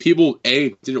 and people, A,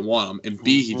 didn't want him, and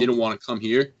B, he didn't want to come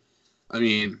here. I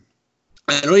mean,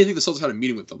 I don't even think the Celtics had a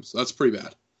meeting with him, so that's pretty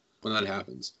bad when that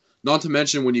happens. Not to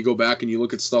mention when you go back and you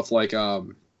look at stuff like,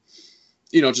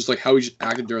 just like how he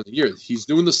acted during the year. He's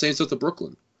doing the same stuff to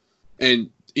Brooklyn. And,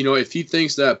 if he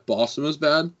thinks that Boston was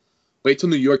bad, wait till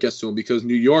New York gets to him, because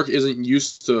New York isn't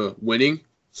used to winning.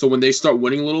 So when they start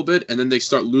winning a little bit and then they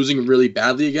start losing really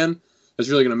badly again, that's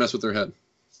really going to mess with their head.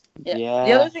 Yeah.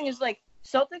 The other thing is, like,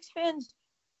 Celtics fans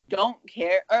don't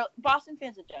care, or Boston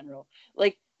fans in general,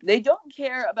 like, they don't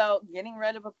care about getting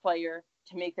rid of a player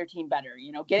to make their team better.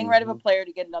 Getting rid of a player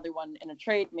to get another one in a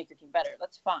trade to make your team better.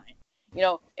 That's fine.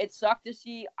 It sucked to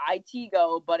see IT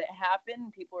go, but it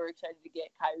happened. People were excited to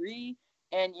get Kyrie,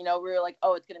 and, we were like,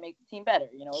 oh, it's going to make the team better.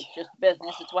 It's just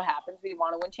business. It's what happens. We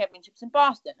want to win championships in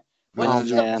Boston. Man.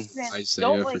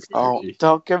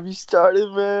 Don't get me started,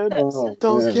 man.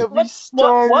 Don't get me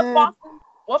started.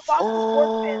 What Boston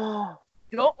sports fans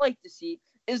don't like to see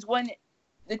is when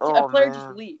a player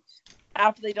just leaves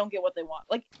after they don't get what they want.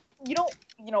 Like, we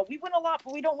win a lot,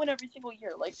 but we don't win every single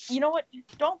year. Like, you know what?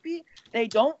 They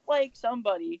don't like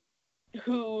somebody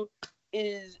who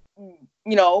is,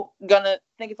 gonna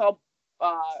think it's all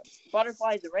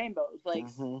butterflies and rainbows. Like,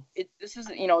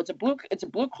 it's a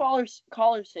blue collar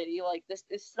city. Like, this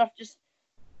stuff just,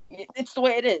 it's the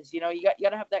way it is. You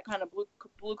gotta have that kind of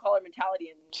blue collar mentality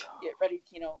and get ready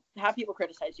to, have people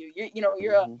criticize you.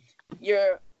 You're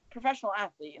a professional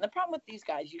athlete, and the problem with these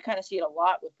guys, you kind of see it a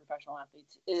lot with professional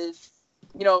athletes, is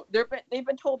they've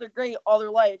been told they're great all their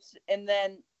lives, and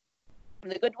then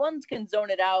the good ones can zone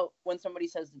it out when somebody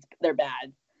says they're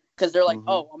bad, because they're like,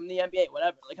 oh, I'm in the NBA,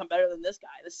 whatever, like, I'm better than this guy,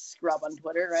 this scrub on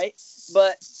Twitter, right?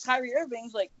 But Kyrie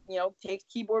Irving's like, takes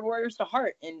keyboard warriors to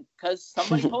heart, and because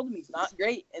somebody told him he's not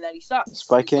great and that he sucks.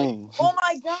 Spike King. Like, oh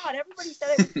my God, everybody said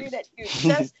I was great at Duke.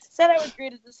 said I was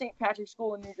great at the St. Patrick's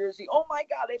School in New Jersey. Oh my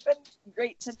God, they've been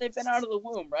great since they've been out of the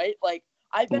womb, right? Like,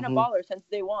 I've been a baller since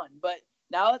day one, but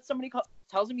now that somebody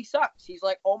tells him he sucks, he's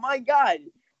like, oh my God,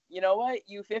 you know what?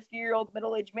 You 50-year-old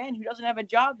middle-aged man who doesn't have a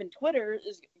job in Twitter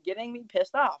is getting me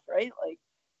pissed off, right? Like,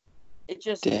 it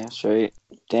just... Damn straight.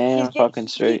 Damn fucking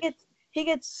straight. He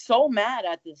gets so mad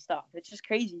at this stuff. It's just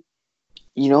crazy.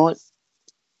 You know what?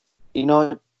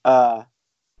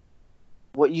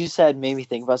 What you said made me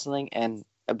think about something, and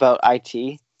about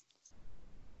IT.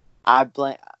 I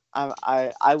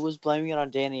was blaming it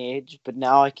on Danny Ainge, but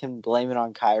now I can blame it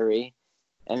on Kyrie,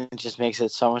 and it just makes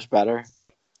it so much better.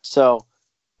 So,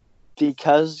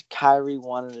 because Kyrie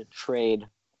wanted a trade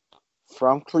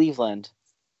from Cleveland,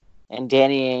 and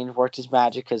Danny Ainge worked his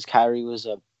magic because Kyrie was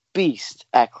a beast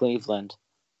at Cleveland,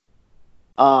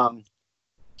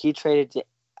 he traded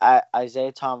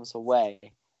Isaiah Thomas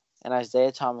away, and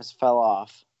Isaiah Thomas fell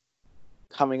off,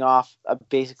 coming off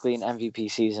basically an MVP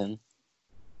season.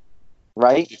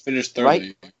 Right? He finished third.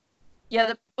 Right?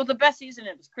 Yeah, the best season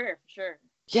of his career, for sure.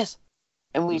 Yes.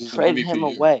 And we traded him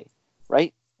away,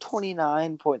 right?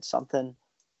 29 point something,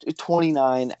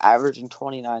 29, averaging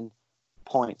 29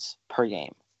 points per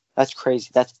game. That's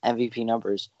crazy. That's MVP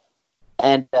numbers.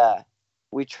 And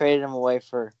we traded him away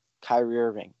for Kyrie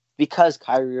Irving because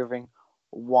Kyrie Irving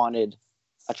wanted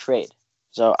a trade.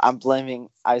 So I'm blaming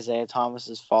Isaiah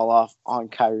Thomas's fall off on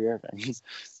Kyrie Irving.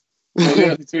 Well,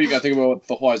 yeah, too, you got to think about what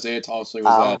the whole Isaiah Thomas thing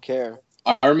was. I don't care.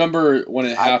 I remember when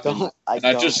it happened.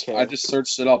 I just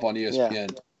searched it up on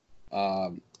ESPN. Yeah.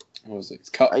 What was it?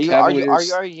 Are you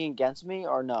arguing against me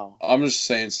or no? I'm just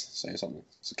saying something.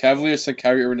 So Cavaliers sent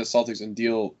Kyrie Irving to Celtics and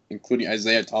deal including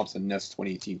Isaiah Thompson, Nets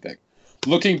 2018 pick.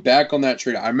 Looking back on that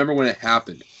trade, I remember when it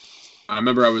happened. I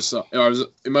remember I was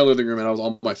in my living room and I was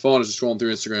on my phone. I was just scrolling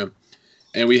through Instagram,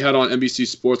 and we had on NBC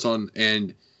Sports on,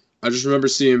 and I just remember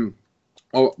seeing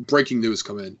breaking news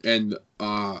come in, and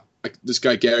this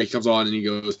guy Gary comes on and he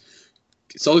goes,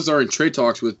 Celtics are in trade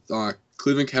talks with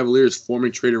Cleveland Cavaliers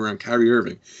forming trade around Kyrie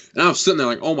Irving. And I was sitting there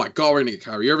like, oh my God, we're going to get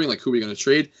Kyrie Irving. Like, who are we going to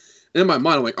trade? And in my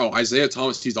mind, I'm like, oh, Isaiah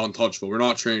Thomas, he's untouchable. We're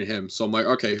not trading him. So I'm like,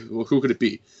 okay, well, who could it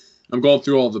be? I'm going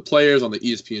through all the players on the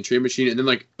ESPN trade machine. And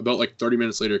then about 30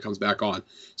 minutes later, it comes back on.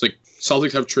 It's like,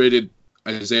 Celtics have traded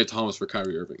Isaiah Thomas for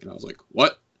Kyrie Irving. And I was like,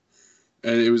 what?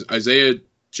 And it was Isaiah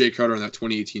J. Carter on that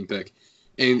 2018 pick.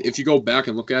 And if you go back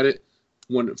and look at it,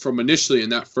 from initially in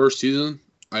that first season,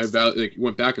 I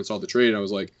went back and saw the trade, and I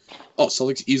was like, "Oh,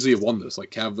 Celtics easily have won this.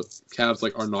 Like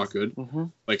Cavs are not good. Mm-hmm.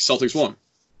 Like Celtics won."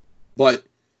 But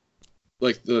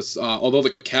like this, although the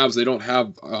Cavs they don't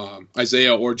have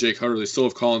Isaiah or Jay Carter, they still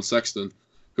have Colin Sexton,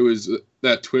 who is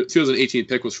that 2018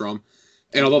 pick was from.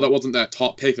 And although that wasn't that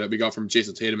top pick that we got from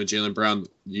Jason Tatum and Jaylen Brown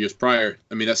years prior,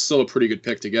 I mean that's still a pretty good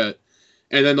pick to get.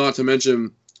 And then not to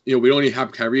mention, we don't even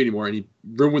have Kyrie anymore, and he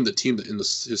ruined the team in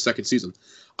his second season.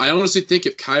 I honestly think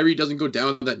if Kyrie doesn't go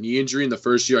down with that knee injury in the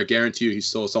first year, I guarantee you he's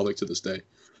still a Celtic to this day.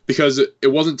 Because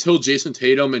it wasn't until Jason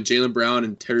Tatum and Jaylen Brown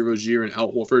and Terry Rozier and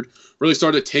Al Horford really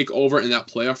started to take over in that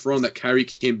playoff run that Kyrie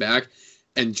came back,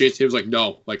 and Jason Tatum was like,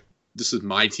 no, like, this is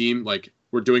my team. Like,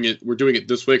 we're doing it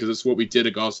this way because this is what we did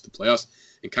at Goss to the playoffs.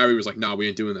 And Kyrie was like, no, we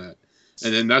ain't doing that.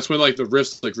 And then that's when, the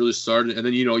rifts, really started. And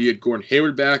then, you had Gordon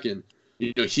Hayward back, and,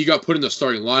 he got put in the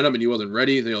starting lineup, and he wasn't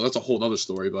ready. That's a whole other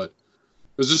story, but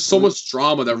there's just so much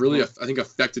drama that really, I think,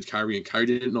 affected Kyrie, and Kyrie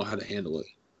didn't know how to handle it.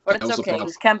 But it's okay,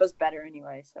 because Kemba's better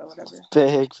anyway, so whatever.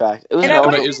 Big fact. It was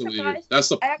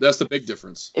That's the big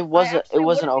difference. It wasn't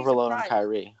overload on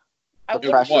Kyrie.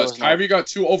 Kyrie got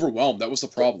too overwhelmed. That was the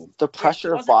problem. The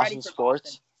pressure of Boston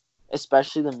sports,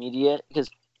 especially the media,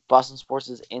 because Boston sports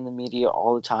is in the media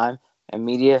all the time, and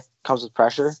media comes with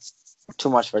pressure. Too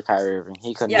much for Kyrie Irving.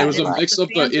 He couldn't. It was a mix of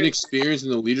the inexperience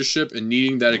and the leadership and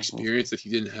needing that experience that he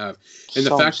didn't have. And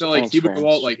the fact that he would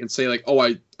go out and say oh,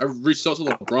 I reached out to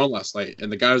LeBron last night, and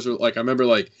the guys were I remember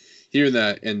hearing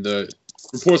that, and the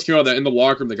reports came out that in the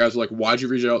locker room the guys were like, why'd you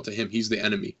reach out to him? He's the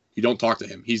enemy. You don't talk to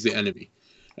him. He's the enemy.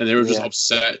 And they were just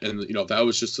upset, and that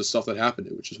was just the stuff that happened,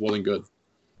 which just wasn't good.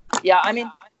 Yeah, I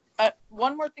mean,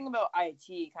 one more thing about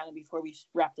IT, kind of before we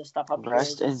wrap this stuff up.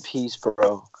 Rest in peace,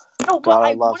 bro. No, but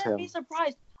I wouldn't be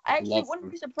surprised. I actually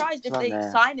wouldn't be surprised if they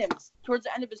signed him towards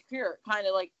the end of his career, kind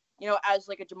of as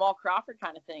a Jamal Crawford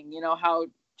kind of thing. How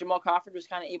Jamal Crawford was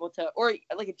kind of able to, or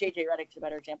like a JJ Redick's a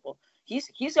better example.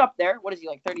 He's up there. What is he,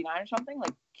 39 or something?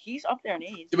 He's up there in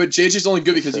age. Yeah, but JJ's only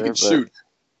good because he can shoot.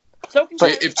 So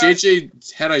if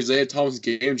JJ had Isaiah Thomas'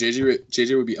 game,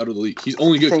 JJ would be out of the league. He's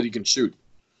only good because he can shoot.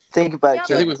 Think about it. I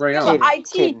think with Ray Allen.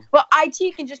 But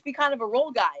IT can just be kind of a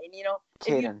role guy, and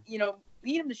if you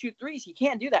need him to shoot threes, he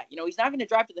can't do that. He's not going to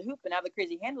drive to the hoop and have the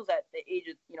crazy handles at the age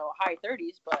of high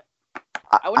 30s. But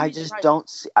I just don't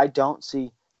see. I don't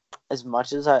see, as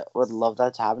much as I would love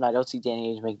that to happen, I don't see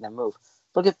Danny Ainge making that move.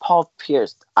 Look at Paul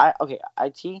Pierce.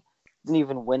 IT didn't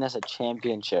even win us a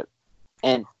championship,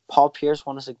 and Paul Pierce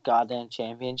won us a goddamn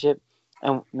championship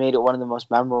and made it one of the most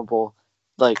memorable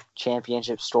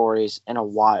championship stories in a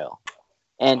while.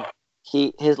 And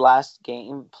his last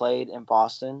game played in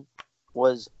Boston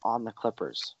was on the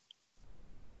Clippers.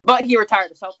 But he retired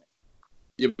to Celtic.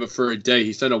 Yeah, but for a day,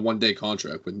 he signed a one-day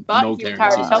contract with no guarantee.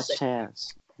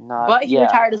 But he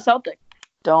retired to Celtic.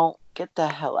 Don't get the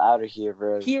hell out of here,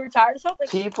 bro. He retired to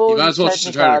Celtic. People, you might as well just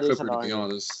retire to Clipper, to be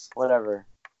honest. Whatever.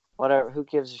 Who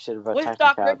gives a shit about with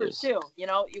Doc Rivers too?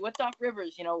 With Doc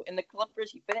Rivers, in the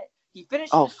Clippers, he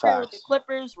finished his career with the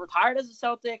Clippers, retired as a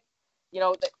Celtic.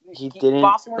 He didn't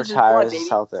retire as a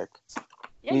Celtic.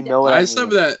 Yeah, I said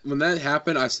that when that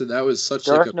happened. I said that was such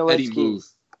a petty move.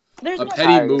 A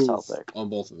petty move on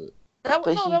both of it. That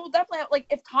was definitely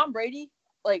if Tom Brady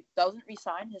doesn't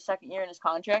resign his second year in his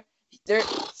contract, they're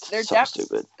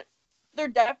stupid. They're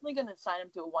definitely going to sign him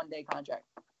to a one-day contract.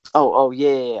 Oh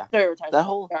yeah. That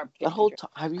whole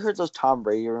have you heard those Tom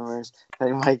Brady rumors that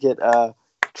he might get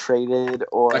traded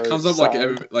or that comes up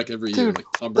signed? every year.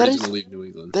 Tom Brady's gonna leave New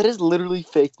England. That is literally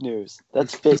fake news.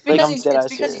 That's fake. It's because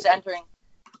he's entering.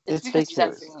 It's fake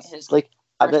news.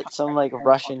 I bet some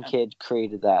Russian kid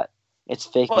created that. It's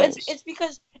fake news.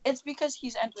 It's because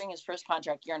he's entering his first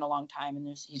contract year in a long time, and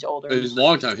he's older. It's a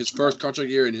long time. His first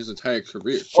contract year in his entire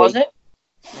career. Was it?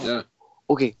 Yeah.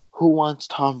 Okay, who wants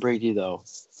Tom Brady though?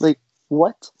 Like,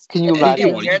 what? Can you imagine?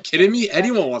 Anyone? Are you kidding me?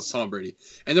 Anyone wants Tom Brady.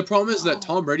 And the problem is that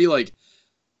Tom Brady, like,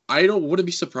 wouldn't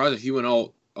be surprised if he went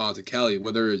out to Cali.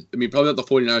 Probably not the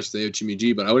 49ers because they have Jimmy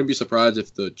G, but I wouldn't be surprised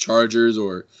if the Chargers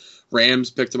or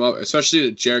Rams picked him up, especially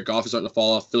that Jared Goff is starting to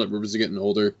fall off. Philip Rivers is getting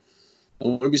older. I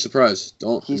wouldn't be surprised.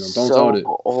 Don't doubt it.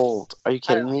 Old. Are you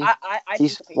kidding me?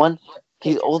 He's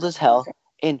old as hell.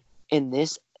 In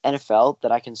this NFL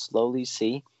that I can slowly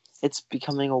see, it's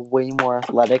becoming a way more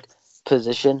athletic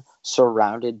position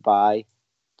surrounding the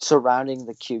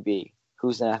QB,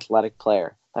 who's an athletic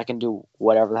player that can do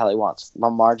whatever the hell he wants.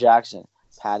 Lamar Jackson,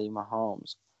 Patty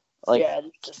Mahomes. Like,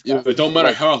 but it don't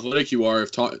matter how athletic you are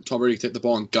if Tom Brady can take the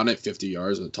ball and gun it 50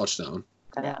 yards and a touchdown.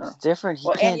 That's different. He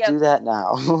can't do that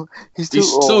now. He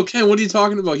still can. What are you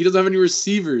talking about? He doesn't have any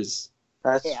receivers.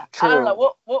 That's true. I don't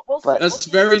know. That's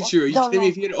very true. Are you kidding me?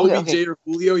 If he had OBJ or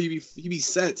Julio, he'd be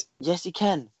set. Yes, he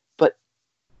can. But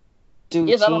do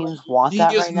teams want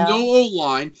that right now? He has no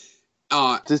O-line.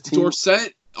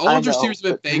 Dorsett, all of the receivers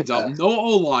have been banged up. No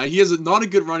O-line. He has not a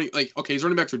good running. Like, okay, his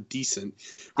running backs are decent.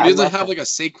 He doesn't have like a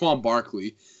Saquon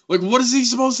Barkley. Like, what is he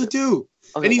supposed to do?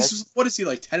 Okay, and what is he,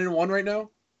 like 10-1 right now?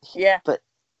 Yeah, but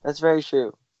that's very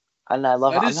true. And I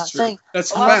love it. I'm not saying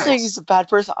he's a bad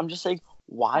person. I'm just saying,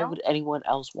 why would anyone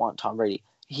else want Tom Brady?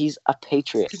 He's a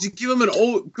Patriot. Because you give him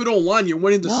good old line, you're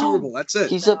winning the Super Bowl. That's it.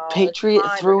 He's a Patriot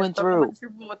through and through.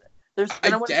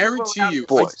 I guarantee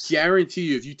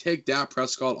you, if you take Dak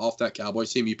Prescott off that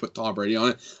Cowboys team, you put Tom Brady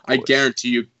on it, I guarantee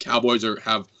you Cowboys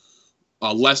have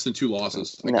less than 2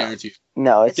 losses. I guarantee you.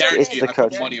 No, it's the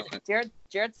coach. Money on it.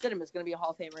 Jared Stidham is going to be a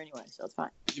Hall of Famer anyway, so it's fine.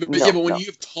 But when you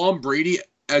have Tom Brady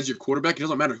as your quarterback, it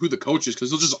doesn't matter who the coach is because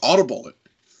he'll just audible it.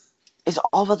 It's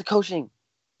all about the coaching.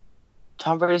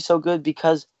 Tom Brady's so good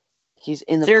because he's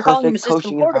in the perfect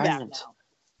coaching environment.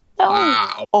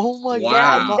 Wow. Oh my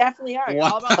God. You definitely are.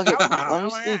 Wow. Okay, let me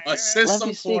speak. A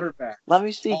system quarterback. Let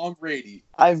me speak. Tom Brady.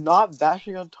 I'm not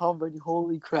bashing on Tom Brady.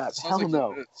 Holy crap. Hell like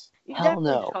no. You Hell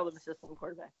definitely no. called him a system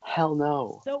quarterback. Hell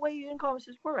no. No way you didn't call him a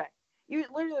system quarterback. You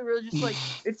literally were just like,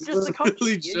 it's just the coach.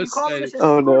 You called him a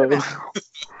system quarterback.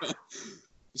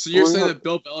 So you're saying that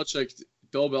Bill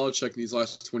Belichick in these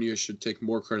last 20 years should take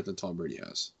more credit than Tom Brady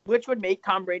has? Which would make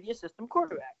Tom Brady a system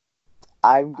quarterback.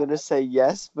 I'm going to say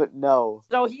yes, but no.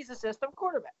 So he's a system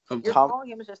quarterback. You're calling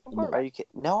him a system quarterback. Are you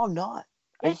kidding? No, I'm not.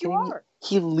 Yes, you are.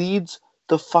 He leads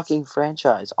the fucking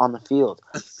franchise on the field.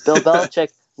 Bill Belichick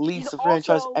leads the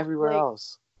franchise everywhere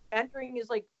else. Entering is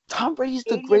like... Tom Brady's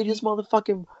the greatest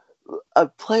motherfucking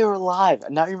player alive.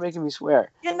 And now you're making me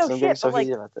swear. Yeah, no so I'm shit. getting so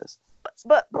heated about this.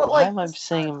 But why am I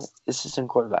saying him assistant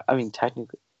quarterback? I mean,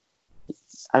 technically.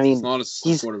 He's not a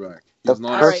assistant quarterback. He's the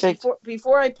perfect. Right,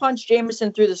 before I punch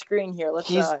Jameson through the screen here,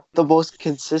 he's the most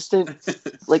consistent.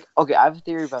 Okay, I have a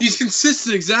theory about He's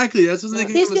consistent, exactly. That's what they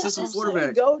can do assistant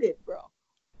quarterback. He's goated, bro.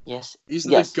 Yes. He's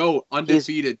the GOAT,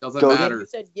 undefeated, doesn't matter. He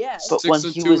said yes. But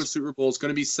 6-2 in Super Bowl is going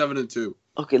to be 7-2.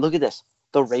 Okay, look at this.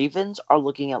 The Ravens are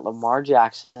looking at Lamar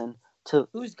Jackson to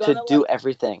do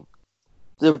everything.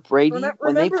 The Brady,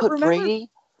 when they put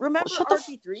Brady... Remember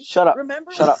RG3? Shut up.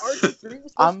 Remember Shut up. RG3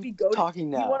 was supposed to be goated? Talking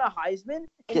now. He won a Heisman.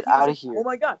 Get out of here. Oh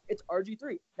my God, it's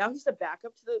RG3. Now he's the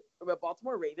backup to the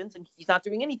Baltimore Ravens, and he's not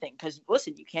doing anything because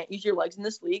listen, you can't use your legs in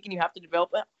this league, and you have to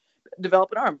develop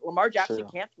an arm. Lamar Jackson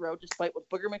can't throw, despite what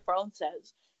Booger McFarland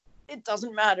says. It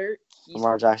doesn't matter.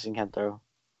 Lamar Jackson can't throw.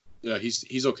 Yeah,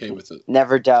 he's okay with it.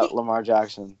 Never doubt Lamar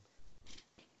Jackson.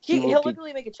 He'll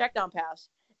literally make a check down pass.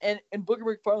 And Booger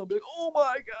McFarland will be like, oh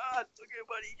my God, look at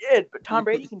what he did. But Tom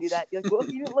Brady can do that. You're like, well,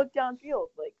 you didn't look downfield.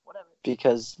 Like, whatever.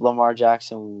 Because Lamar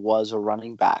Jackson was a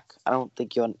running back. I don't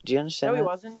think do you understand No, that? He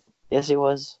wasn't. Yes, he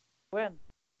was. When?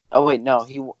 Oh, wait, no.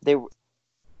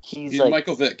 He's like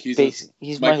Michael Vick.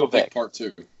 He's Michael Vick. Part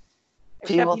 2. Except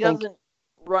he doesn't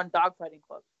run dogfighting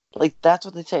clubs. Like, that's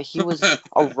what they say. He was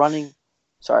a running...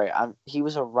 he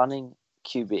was a running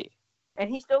QB.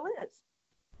 And he still is.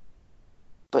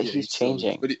 But he's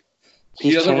changing. But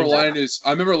he doesn't rely on his...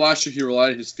 I remember last year he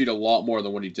relied on his feet a lot more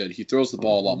than what he did. He throws the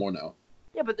ball a lot more now.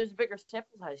 Yeah, but there's a bigger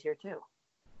sample size here, too.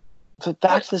 But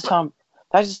back to this Tom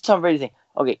Brady thing.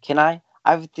 Okay, I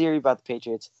have a theory about the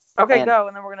Patriots. Okay, go,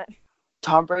 and then we're going to...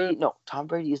 Tom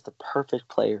Brady is the perfect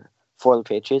player for the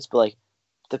Patriots, but, like,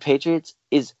 the Patriots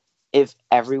is if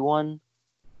everyone,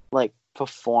 like,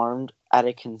 performed at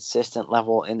a consistent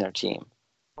level in their team.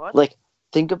 What? Like,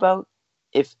 think about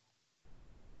if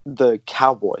the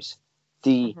Cowboys,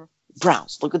 the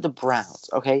Browns. Look at the Browns,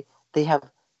 okay? They have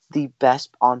the best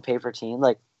on-paper team.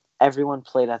 Like, everyone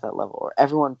played at that level, or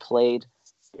everyone played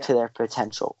to their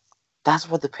potential. That's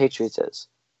what the Patriots is.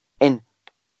 And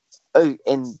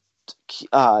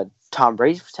Tom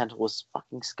Brady's potential was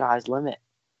fucking sky's limit.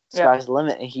 Sky's the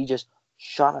limit, and he just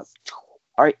shot up.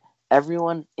 All right,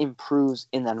 everyone improves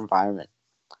in that environment.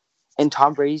 And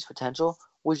Tom Brady's potential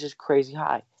was just crazy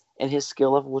high. And his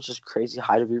skill level was just crazy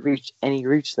high to be reached. And he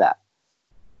reached that.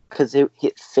 Because it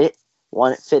fit.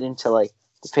 One, it fit into, like,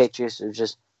 the Patriots. It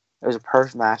was a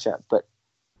perfect matchup. But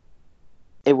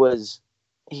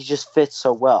he just fits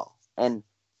so well. And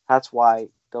that's why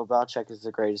Bill Belichick is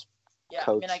the greatest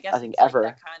coach, I guess think, it's ever.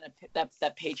 Like that kind of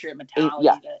that Patriot mentality.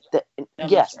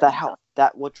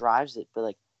 What drives it. But,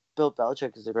 like, Bill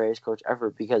Belichick is the greatest coach ever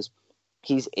because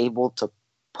he's able to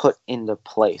put into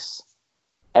place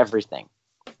everything.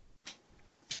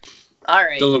 All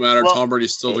right. Doesn't matter. Tom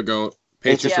Brady's still the GOAT.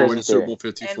 Patriots are winning Super Bowl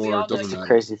 54. Doesn't matter.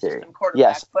 Crazy theory.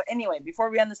 Yes. But anyway, before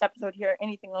we end this episode here,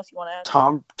 anything else you want to add?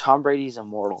 Tom Brady's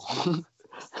immortal.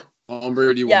 Tom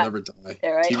Brady will never die. Yeah,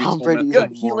 right?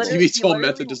 TV12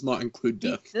 method does not include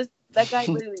death. That guy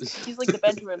literally, he's like the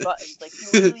Benjamin Button. Like,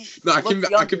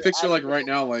 he I can picture, like, right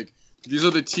now, like, these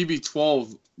are the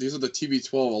TB12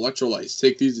 electrolytes.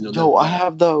 Take these and you'll I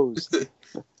have those.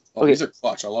 These are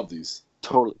clutch. I love these.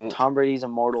 Totally. Tom Brady's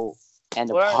immortal and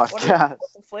a podcast.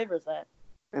 What flavor is that?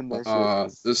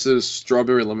 This is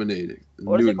strawberry lemonade.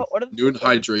 Noon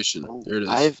hydration. There it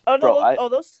is.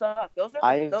 Those suck. Those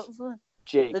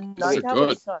Jake,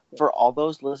 good. For all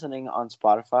those listening on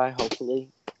Spotify, hopefully,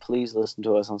 please listen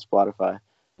to us on Spotify.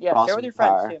 Yeah, awesome. Share with your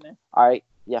friends too, man. All right,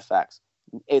 yeah, facts.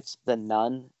 It's the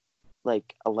Nun,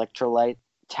 like, electrolyte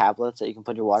tablets that you can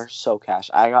put in your water. So cash.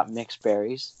 I got mixed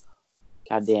berries.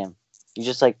 God damn. You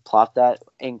just, like, plop that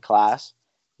in class.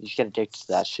 You just get addicted to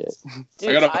that shit.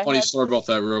 Dude, I got a funny story about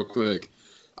that real quick.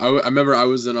 I remember I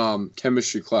was in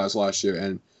chemistry class last year,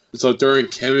 and so during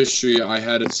chemistry, I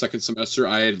had a second semester.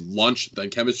 I had lunch, then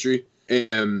chemistry.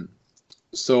 And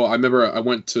so I remember I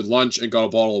went to lunch and got a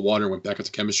bottle of water and went back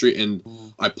into chemistry. And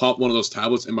I popped one of those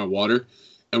tablets in my water.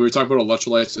 And we were talking about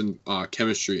electrolytes and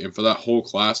chemistry. And for that whole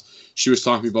class, she was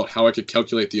talking about how I could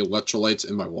calculate the electrolytes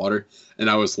in my water. And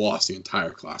I was lost the entire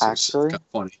class. Actually? It was kind of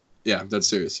funny. Yeah, I'm dead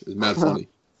serious. It was mad funny.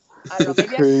 I don't know.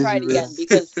 Maybe I should try it again.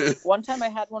 Because one time I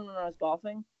had one when I was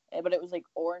golfing. But it was like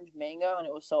orange mango, and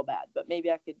it was so bad. But maybe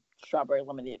I could strawberry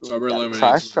lemonade.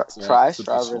 Try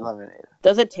strawberry lemonade.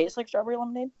 Does it taste like strawberry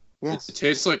lemonade? Yes. It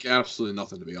tastes like absolutely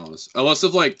nothing, to be honest. Unless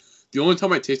if, like, the only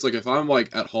time I taste, like, if I'm,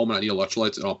 like, at home and I need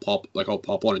electrolytes and I'll pop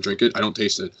one and drink it, I don't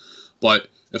taste it. But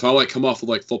if I, like, come off with,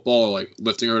 like, football or, like,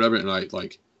 lifting or whatever, and I,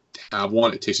 like, have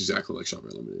one, it tastes exactly like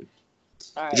strawberry lemonade.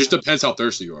 Right. It just depends how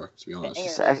thirsty you are, to be honest.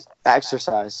 It's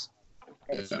exercise.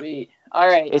 Yeah. Sweet. All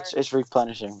right. It's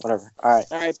replenishing. Whatever. All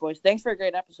right, boys. Thanks for a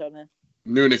great episode, man.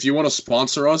 Noon, if you want to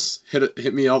sponsor us,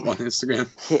 hit me up on Instagram.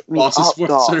 Hit me Boston up,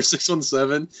 Sports Center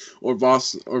 617 or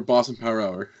Boston Power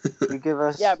Hour. You give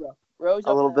us bro.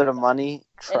 a little bit of money.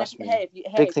 Trust me.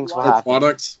 Big things will happen.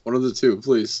 Product, one of the two,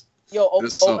 please. Yo,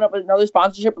 open up another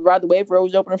sponsorship and ride the wave.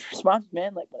 Rose open up for sponsors,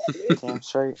 man. Like, whatever. Damn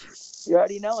straight. You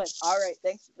already know it. All right.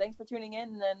 Thanks for tuning in,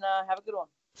 and then have a good one.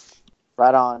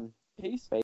 Right on. Peace.